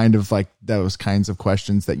know kind of like those kinds of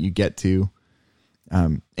questions that you get to.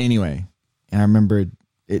 Anyway, and I remember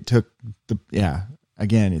it took me to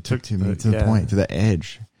the point, to the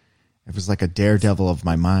edge. It was like a daredevil of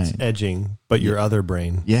my mind. It's edging, but your other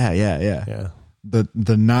brain. Yeah. The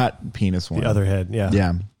not penis one. The other head. Yeah.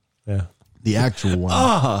 The actual one.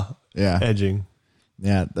 Yeah. Edging.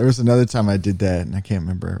 Yeah. There was another time I did that and I can't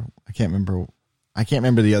remember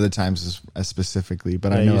the other times as specifically,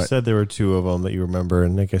 but I know you said there were 2 of them that you remember,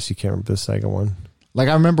 and I guess you can't remember the second one. Like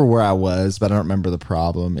I remember where I was, but I don't remember the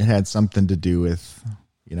problem. It had something to do with,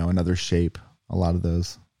 another shape. A lot of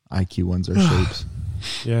those IQ ones are shapes.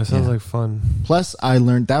 Yeah, it sounds like fun. Plus,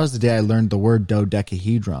 that was the day I learned the word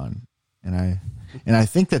dodecahedron, and I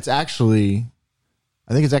think it's actually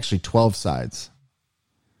 12 sides,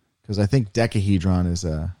 because I think decahedron is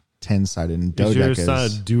a 10-sided and dodeca is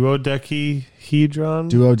not a duodecahedron?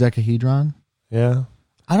 Duodecahedron? Yeah.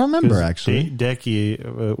 I don't remember actually.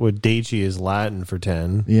 Deci is Latin for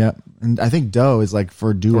 10. Yeah. And I think do is like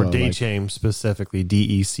for duo. Or decem specifically,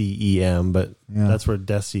 DECEM, but that's where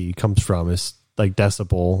deci comes from. Is like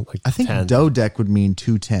decibel, like I think 10. dodec would mean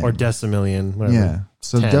 210. Or decimillion, whatever. Yeah.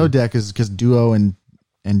 So 10. Dodec is because duo and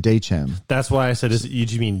decem. That's why I said, do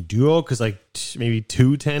you mean duo? Because like maybe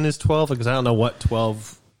 210 is 12? Because I don't know what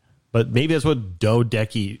 12... But maybe that's what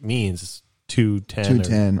dodeci means, 210.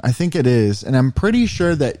 210. I think it is. And I'm pretty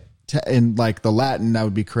sure that in like the Latin, that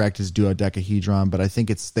would be correct as duodecahedron, but I think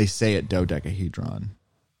they say it dodecahedron.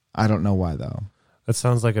 I don't know why, though. That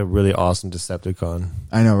sounds like a really awesome Decepticon.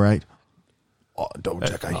 I know, right? Oh,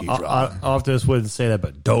 dodecahedron. I often just wouldn't say that,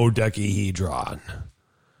 but dodecahedron.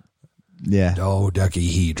 Yeah.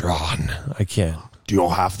 Dodecahedron. I can't. Do you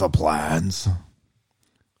have the plans?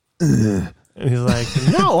 And he's like,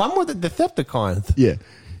 no, I'm with the Decepticons. Yeah.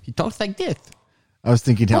 He talks like this. I was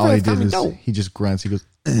thinking how all he did is he just grunts. He goes,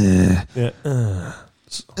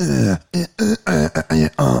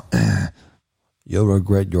 You'll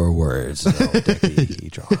regret your words. And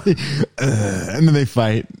then they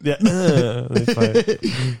fight. Yeah. They fight.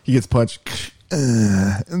 He gets punched.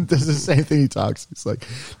 And does the same thing he talks. He's like,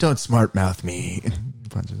 don't smart mouth me.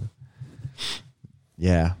 Punches him.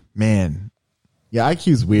 Yeah, man. Yeah,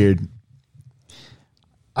 IQ's weird.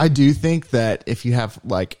 I do think that if you have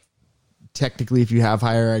technically if you have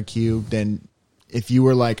higher IQ, then if you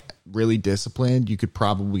were really disciplined, you could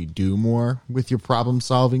probably do more with your problem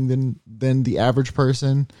solving than the average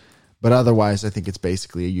person. But otherwise, I think it's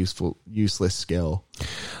basically a useless skill.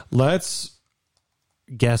 Let's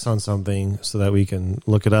guess on something so that we can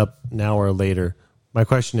look it up now or later. My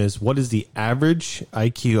question is, what is the average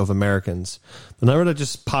IQ of Americans? The number that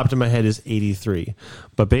just popped in my head is 83.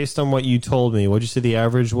 But based on what you told me, what did you say the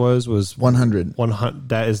average was? 100. 100.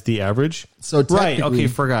 That is the average? So right. Okay,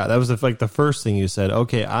 forgot. That was the first thing you said.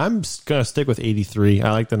 Okay, I'm going to stick with 83.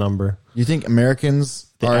 I like the number. You think Americans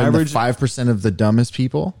are average, in the 5% of the dumbest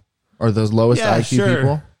people? Or those lowest IQ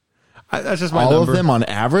people? That's just my All number. of them on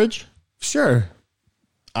average? Sure.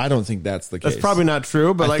 I don't think that's the case. That's probably not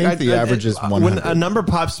true, but I think the average is 100. When a number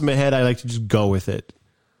pops in my head, I like to just go with it.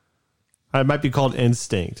 It might be called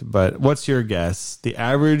instinct, but what's your guess? The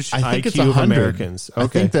average IQ of Americans. Okay. I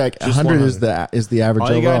think that 100 is the average.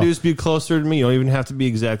 All you gotta do is be closer to me. You don't even have to be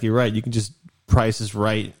exactly right. You can just Price is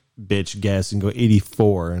Right, bitch, guess and go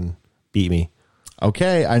 84 and beat me.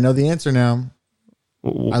 Okay, I know the answer now.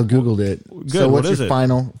 I googled it. Good. So what's your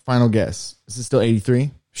final guess? Is it still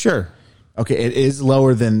 83? Sure. Okay, it is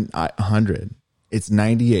lower than 100. It's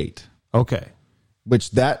 98. Okay. Which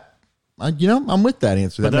I'm with that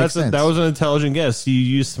answer. That makes sense. That was an intelligent guess. You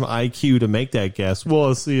used some IQ to make that guess.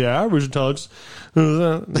 Well, it's the average intelligence.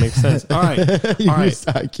 Makes sense. All right. All used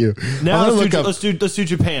IQ. Now let's do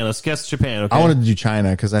Japan. Let's guess Japan. Okay. I want to do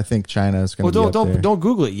China because I think China is going to be up there. Don't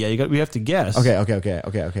Google it. Yeah, we have to guess.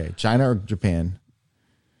 Okay. China or Japan?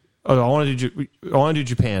 Oh, I want to do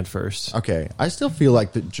Japan first. Okay. I still feel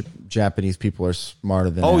like the Japanese people are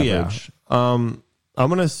smarter than average. Yeah. I'm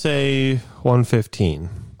gonna say 115.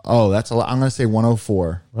 Oh, that's a lot. I'm gonna say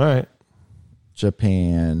 104. All right.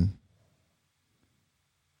 Japan.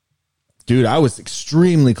 Dude, I was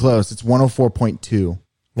extremely close. It's 104.2.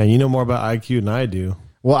 Now you know more about IQ than I do.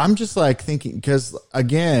 Well, I'm just thinking because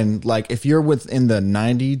again, if you're within the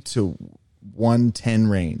 90 to 110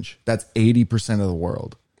 range, that's 80% of the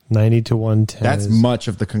world. 90 to 110. That's much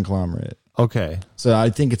of the conglomerate. Okay. So I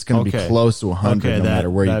think it's going to be close to 100 no matter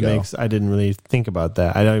where you go. I didn't really think about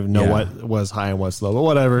that. I don't even know what was high and what's low, but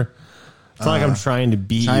whatever. It's not like I'm trying to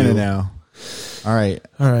beat China you. now. All right.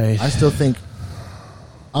 I still think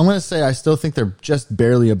they're just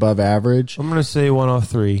barely above average. I'm going to say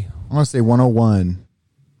 103. I'm going to say 101.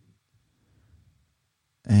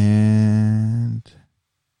 And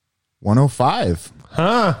 105.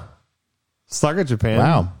 Huh. Suck at Japan.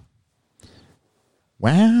 Wow.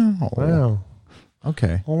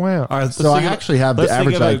 Okay. Oh, wow. All right, so I actually have the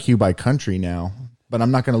average IQ by country now, but I'm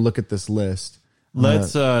not going to look at this list.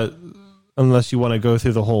 Let's, unless you want to go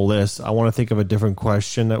through the whole list, I want to think of a different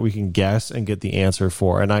question that we can guess and get the answer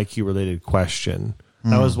for, an IQ related question.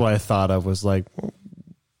 That was what I thought of, was intelligence.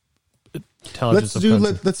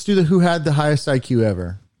 Let's do the who had the highest IQ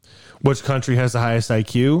ever. Which country has the highest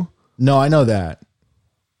IQ? No, I know that.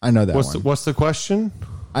 What's the question?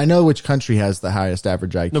 I know which country has the highest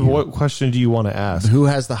average IQ. No, but what question do you want to ask? Who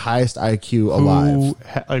has the highest IQ alive?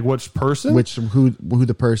 Which person? Who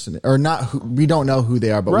the person, or not? We don't know who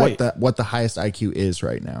they are, but what the highest IQ is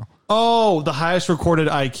right now. Oh, the highest recorded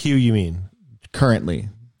IQ. You mean currently?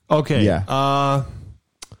 Okay. Yeah. I'm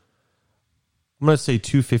gonna say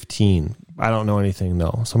 215. I don't know anything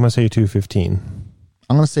though, so I'm gonna say 215.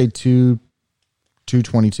 I'm gonna say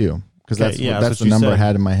 222 because that's the number I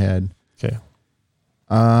had in my head. Okay.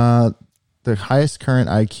 The highest current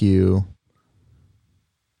IQ.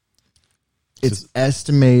 It's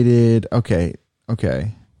estimated. Okay.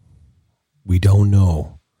 We don't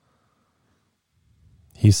know.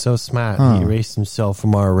 He's so smart. He erased himself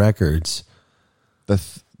from our records. The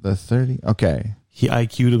 30. Okay. He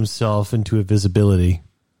IQ'd himself into invisibility.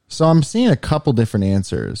 So I'm seeing a couple different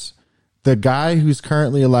answers. The guy who's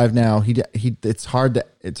currently alive now, it's hard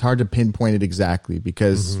to pinpoint it exactly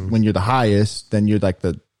because when you're the highest, then you're like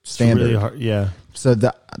the standard. Really hard, yeah. So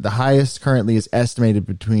the highest currently is estimated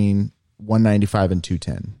between 195 and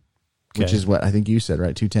 210, which is what I think you said,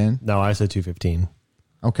 right? 210? No, I said 215.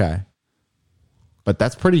 Okay. But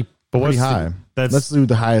that's pretty high. Let's do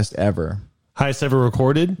the highest ever. Highest ever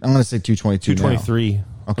recorded? I'm going to say 222 223. Now.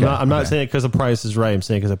 Okay. I'm not saying it because the Price is Right. I'm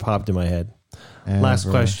saying it because it popped in my head. Last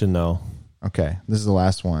question, though. Okay. This is the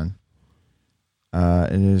last one.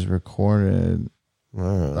 It is recorded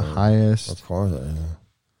the highest. Of course.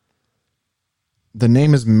 The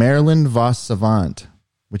name is Marilyn Vos Savant,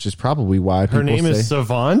 which is probably why people her name is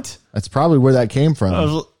Savant? That's probably where that came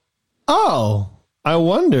from. I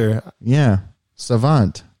wonder. Yeah.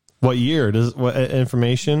 Savant. What year? What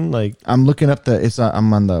information? Like, I'm looking up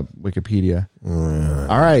I'm on the Wikipedia.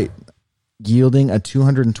 All right. Yielding a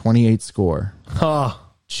 228 score. Oh,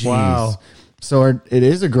 wow. So it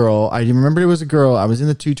is a girl. I remember it was a girl. I was in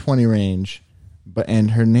the 220 range,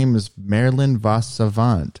 and her name is Marilyn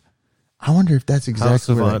Voss-Savant. I wonder if that's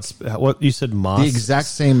exactly what you said. Moss, the exact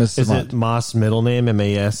same as Savant. Is it Moss middle name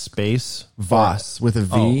MAS space Voss with a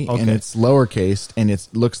V, and it's lowercase, and it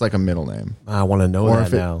looks like a middle name. I want to know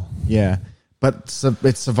that now. Yeah, but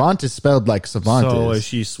it's Savant is spelled like Savant. So is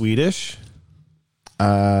she Swedish?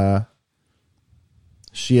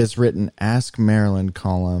 She has written "Ask Marilyn"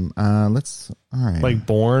 column. All right. Like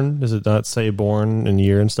born? Does it not say born and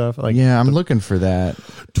year and stuff? Like, yeah, I'm looking for that.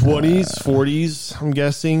 20s, 40s. I'm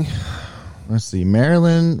guessing. Let's see.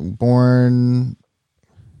 Marilyn born.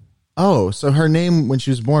 Oh, so her name when she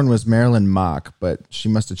was born was Marilyn Mock, but she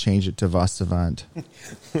must have changed it to Voss Savant.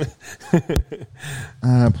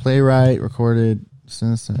 Playwright, recorded.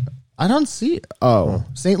 I don't see it. Oh,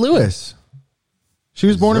 St. Louis. She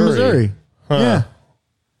was born in Missouri. Huh. Yeah.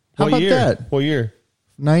 How about that? What year?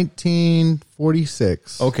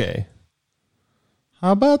 1946. Okay.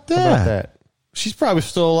 How about that? She's probably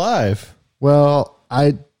still alive. Well,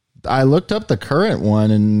 I looked up the current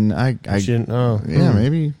one, and I she didn't know. Yeah,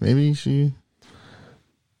 maybe she.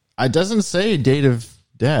 It doesn't say date of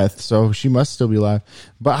death, so she must still be alive.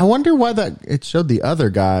 But I wonder why it showed the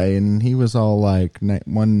other guy, and he was all like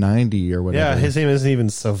 190 or whatever. Yeah, his name isn't even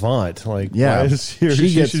Savant. Like, yeah, why is she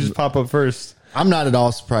should just pop up first. I'm not at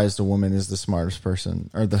all surprised a woman is the smartest person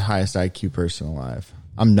or the highest IQ person alive.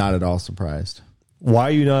 I'm not at all surprised. Why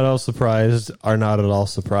are you not all surprised? Are not at all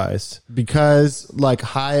surprised? Because like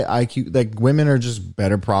high IQ, like women are just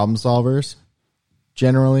better problem solvers.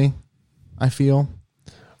 Generally, I feel.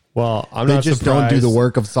 Well, they just surprised. Don't do the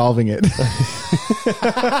work of solving it.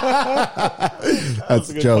 That's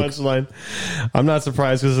a good joke. Punchline. I'm not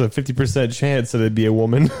surprised because there's a 50% chance that it'd be a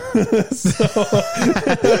woman. So,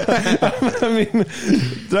 I mean,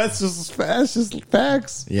 that's just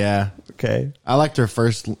facts. Yeah. Okay. I liked her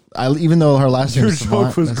first. Even though her last name Your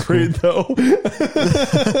joke was great, though.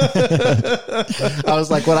 I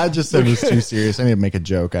was like, what I just said was too serious. I need to make a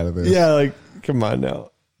joke out of this. Yeah, like, come on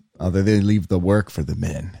now. Oh, they leave the work for the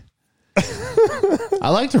men. I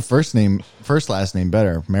liked her first last name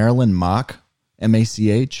better. Marilyn Mock,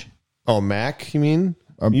 M-A-C-H. Oh, Mac, you mean?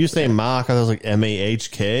 You say Mock, I was like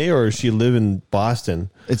M-A-H-K, or does she live in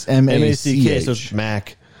Boston? It's M-A-C-H. M-A-C-K, so it's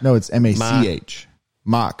Mac. No, it's M-A-C-H.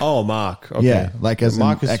 Mock. Oh, Mock. Okay. Yeah, like as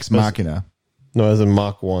Mock in Ex Machina. No, as in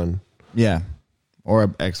Mach 1. Yeah,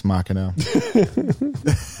 or Ex Machina.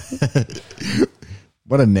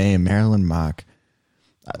 What a name, Marilyn Mock.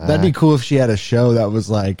 That'd be cool if she had a show that was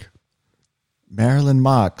like Marilyn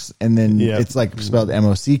Mocks, and then it's like spelled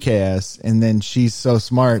M-O-C-K-S, and then she's so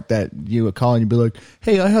smart that you would call and you'd be like,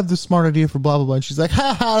 hey, I have this smart idea for blah, blah, blah. And she's like,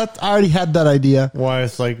 ha, I already had that idea. Why,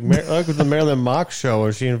 it's like the Marilyn Mock show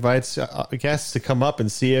where she invites guests to come up and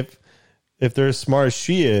see if they're as smart as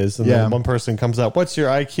she is. And then one person comes up, what's your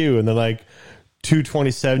IQ? And they're like,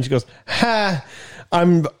 227. She goes, ha,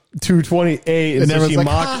 I'm 228, and so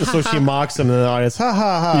she mocks them in the audience. Ha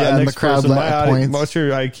ha ha! Yeah, and the crowd points. What's your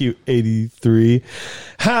IQ? 83.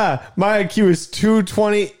 Ha! My IQ is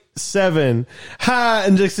 227. Ha!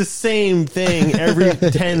 And just the same thing every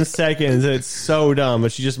 10 seconds. It's so dumb,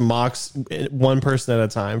 but she just mocks one person at a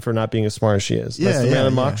time for not being as smart as she is. That's the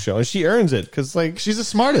Marilyn Mock show, and she earns it because like she's the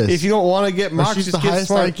smartest. If you don't want to get mocked, just get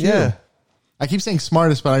smart. IQ. Yeah, I keep saying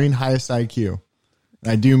smartest, but I mean highest IQ.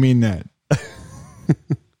 I do mean that.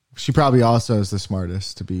 She probably also is the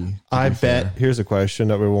smartest to be. I bet. Here's a question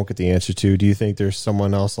that we won't get the answer to. Do you think there's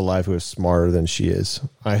someone else alive who is smarter than she is?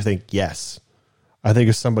 I think yes. I think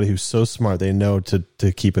it's somebody who's so smart they know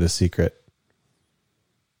to keep it a secret.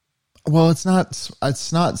 Well, it's not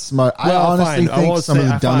smart. I honestly think some of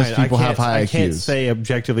the dumbest people have high IQs. I can't say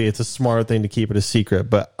objectively it's a smart thing to keep it a secret,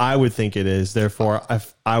 but I would think it is. Therefore,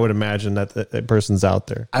 I would imagine that person's out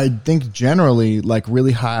there. I think generally, like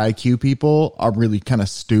really high IQ people are really kind of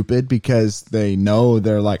stupid because they know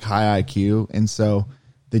they're like high IQ, and so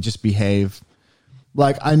they just behave.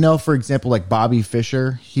 Like I know, for example, like Bobby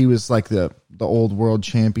Fischer, he was like the old world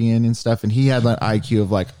champion and stuff, and he had an IQ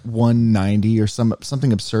of like 190 or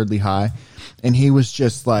something absurdly high, and he was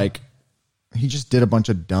just like he just did a bunch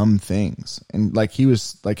of dumb things, and like he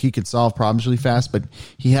was like he could solve problems really fast, but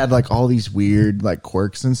he had like all these weird like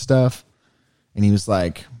quirks and stuff, and he was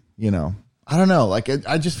like, you know, I don't know, like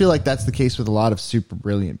I just feel like that's the case with a lot of super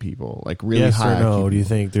brilliant people, like really high. Yes or no? IQ. Do you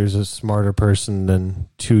think there's a smarter person than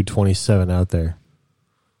 227 out there?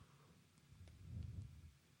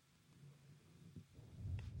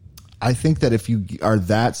 I think that if you are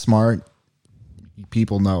that smart,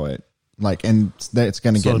 people know it. Like, and it's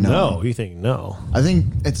going to get known. No, you think no? I think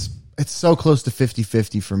it's so close to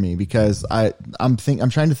 50-50 for me because I'm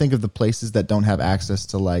trying to think of the places that don't have access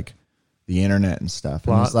to like the internet and stuff.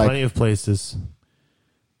 And It's like, plenty of places.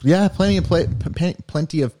 Yeah, plenty of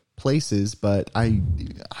places, but I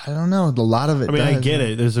don't know. A lot of it. I mean, I get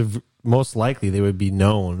it. There's most likely they would be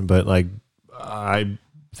known, but like I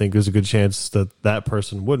think there's a good chance that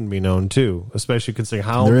person wouldn't be known too, especially considering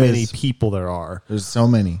how many people there are. There's so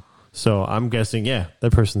many. So I'm guessing, yeah,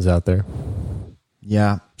 that person's out there.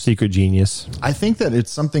 Yeah. Secret genius. I think that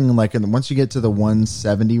it's something like once you get to the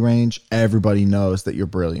 170 range, everybody knows that you're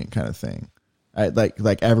brilliant kind of thing.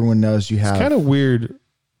 Like everyone knows you have. It's kind of weird.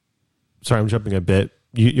 Sorry, I'm jumping a bit.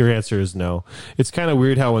 Your answer is no. It's kind of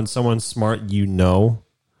weird how when someone's smart, you know,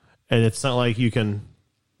 and it's not like you can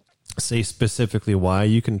say specifically why.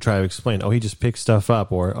 You can try to explain, oh, he just picks stuff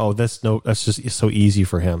up, or, oh, that's just so easy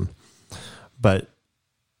for him. But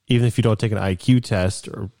even if you don't take an IQ test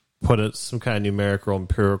or put some kind of numerical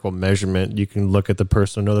empirical measurement, you can look at the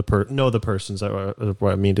person, know the person's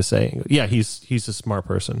what I mean to say. Yeah, he's a smart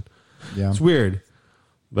person. Yeah, it's weird,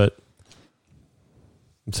 but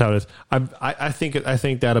that's how it is. I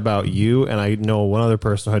think that about you, and I know one other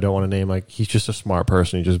person who I don't want to name. Like, he's just a smart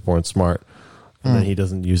person. He's just born smart, and then he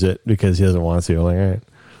doesn't use it because he doesn't want to. Like, all right,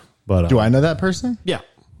 but do I know that person? Yeah,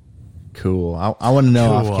 cool. I want to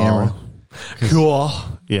know off camera. Cool.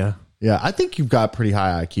 Yeah. Yeah, I think you've got pretty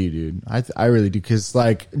high IQ, dude. I really do, because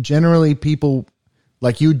like generally people,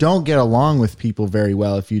 like, you don't get along with people very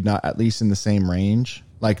well if you're not at least in the same range.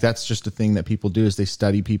 Like, that's just a thing that people do, is they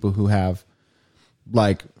study people who have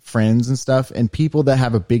like friends and stuff, and people that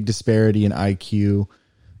have a big disparity in IQ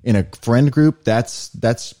in a friend group,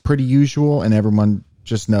 that's pretty usual, and everyone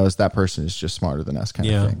just knows that person is just smarter than us kind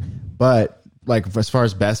of thing. But like, as far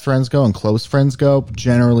as best friends go and close friends go,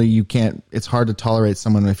 generally it's hard to tolerate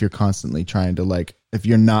someone if you're constantly trying to, like, if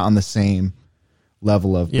you're not on the same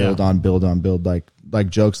level of build, like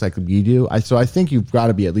jokes like you do. So I think you've got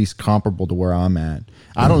to be at least comparable to where I'm at.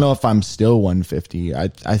 I don't know if I'm still 150. I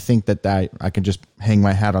think that I can just hang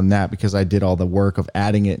my hat on that because I did all the work of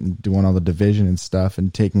adding it and doing all the division and stuff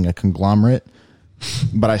and taking a conglomerate,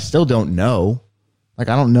 but I still don't know. Like,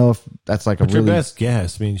 I don't know if that's like your best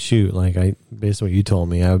guess. I mean, shoot, like, based on what you told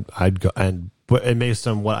me, I'd go, and based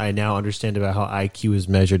on what I now understand about how IQ is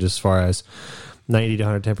measured, as far as 90 to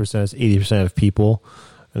 110% is 80% of people,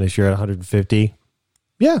 and if you're at 150,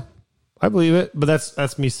 yeah, I believe it. But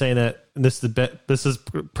that's me saying that this is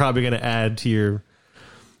probably going to add to your,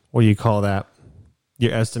 what do you call that?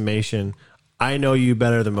 Your estimation. I know you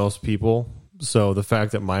better than most people, so the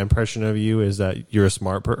fact that my impression of you is that you're a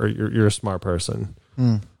smart you're a smart person.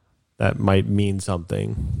 That might mean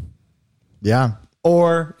something. Yeah.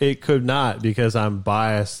 Or it could not, because I'm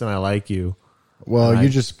biased and I like you. Well, you're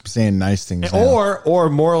just saying nice things. Or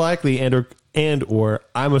more likely, or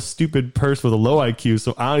I'm a stupid person with a low IQ,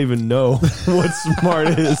 so I don't even know what smart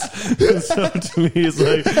is. So to me, it's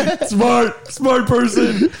like, smart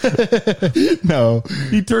person. No.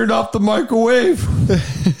 He turned off the microwave.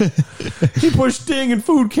 He pushed ding and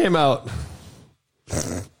food came out.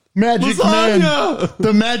 Magic Lasagna! Man.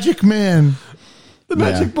 The magic man. The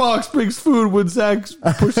magic box brings food when Zach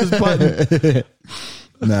pushes button.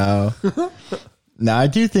 No, I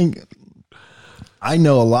do think I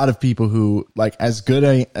know a lot of people who, like, as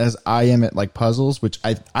good as I am at like puzzles, which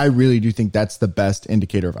I really do think that's the best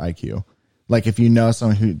indicator of IQ. Like, if you know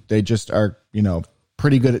someone who they just are,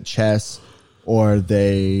 pretty good at chess, or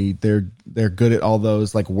they're good at all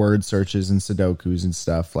those like word searches and Sudokus and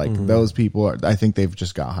stuff. Like, those people I think they've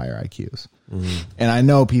just got higher IQs. And I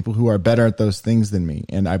know people who are better at those things than me,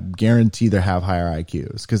 and I guarantee they have higher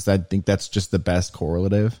IQs, because I think that's just the best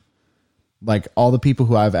correlative. Like, all the people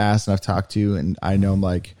who I've asked and I've talked to, and I know I'm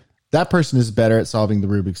like, that person is better at solving the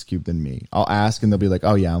Rubik's Cube than me. I'll ask and they'll be like,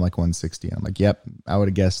 oh yeah, I'm like 160. I'm like, yep, I would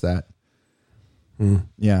have guessed that.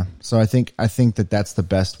 Yeah. So I think that that's the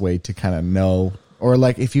best way to kind of know. Or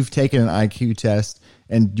like, if you've taken an IQ test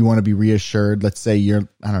and you want to be reassured, let's say you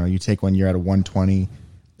take one, you're at a 120.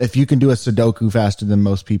 If you can do a Sudoku faster than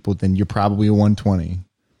most people, then you're probably a 120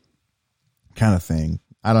 kind of thing.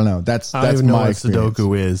 I don't know. That's I don't even know my what experience.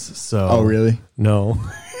 Sudoku is. So. Oh, really? No.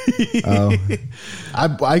 Oh,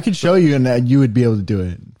 I could show you, and you would be able to do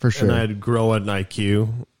it for sure. And I'd grow an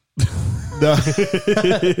IQ. No.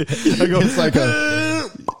 I go, it's like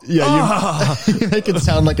you make it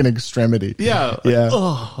sound like an extremity. Yeah. Yeah.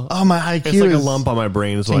 Oh, my IQ it's like a lump on my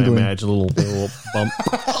brain is what I imagine. A little bump.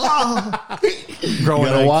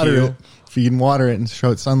 Growing IQ. Water it. Feed and water it and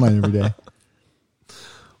show it sunlight every day.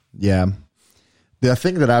 Yeah. the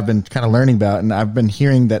thing that I've been kind of learning about, and I've been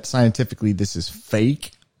hearing that scientifically this is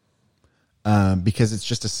fake, because it's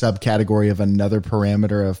just a subcategory of another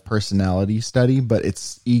parameter of personality study, but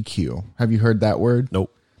it's EQ. Have you heard that word?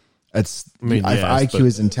 Nope. If IQ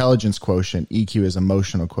is intelligence quotient, EQ is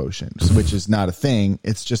emotional quotient, which is not a thing.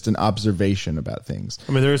 It's just an observation about things.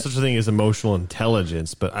 I mean, there is such a thing as emotional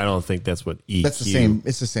intelligence, but I don't think that's what EQ. That's the same.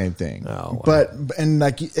 It's the same thing. Oh, wow. But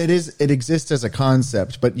like it exists as a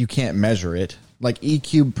concept, but you can't measure it. Like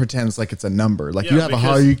EQ pretends like it's a number. Like you have a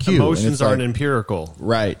high EQ. Emotions aren't empirical,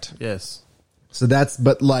 right? Yes. So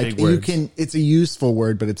but like it's a useful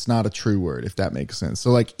word, but it's not a true word, if that makes sense. So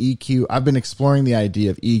like EQ, I've been exploring the idea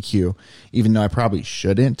of EQ, even though I probably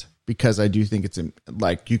shouldn't, because I do think it's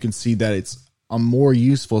like, you can see that it's a more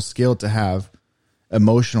useful skill to have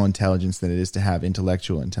emotional intelligence than it is to have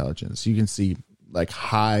intellectual intelligence. You can see like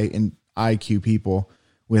high in IQ people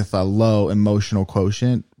with a low emotional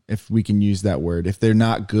quotient, if we can use that word, if they're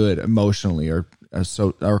not good emotionally or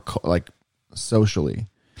socially.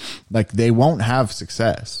 Like they won't have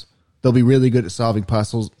success. They'll be really good at solving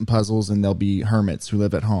puzzles, and they'll be hermits who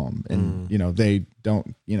live at home, and they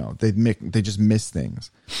don't, they just miss things.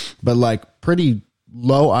 But like pretty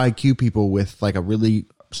low IQ people with like a really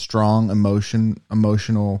strong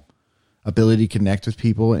emotional ability to connect with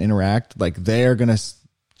people and interact, like they are gonna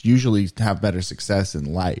usually have better success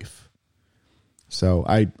in life. So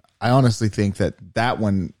I honestly think that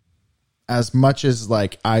one, as much as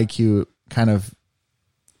like IQ kind of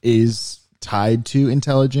is tied to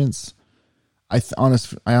intelligence, I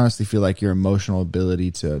honestly feel like your emotional ability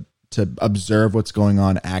to observe what's going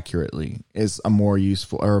on accurately is a more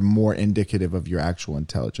useful or more indicative of your actual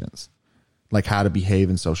intelligence, like how to behave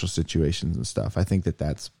in social situations and stuff. I think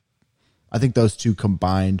those two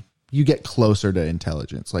combined, you get closer to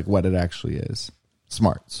intelligence, like what it actually is.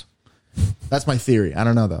 Smarts. That's my theory. I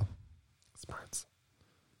don't know though. Smarts.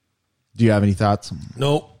 Do you have any thoughts?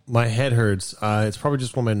 Nope. My head hurts. It's probably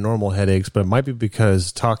just one of my normal headaches, but it might be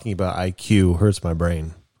because talking about IQ hurts my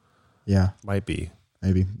brain. Yeah. Might be.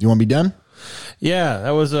 Maybe. Do you want to be done? Yeah, that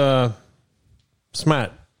was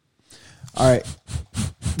smart. All right.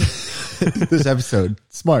 This episode,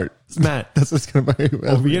 smart. That's what's going to be.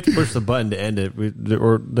 Well, we have to push the button to end it,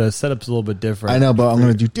 or the setup's a little bit different. I know, but I'm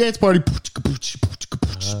going to do dance party.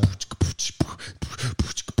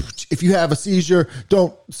 If you have a seizure,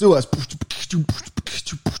 don't sue us.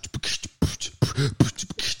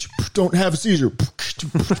 Don't have a seizure.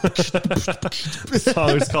 The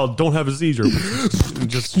song is called "Don't Have a Seizure."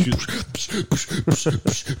 Just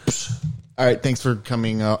all right. Thanks for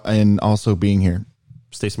coming and also being here.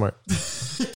 Stay smart.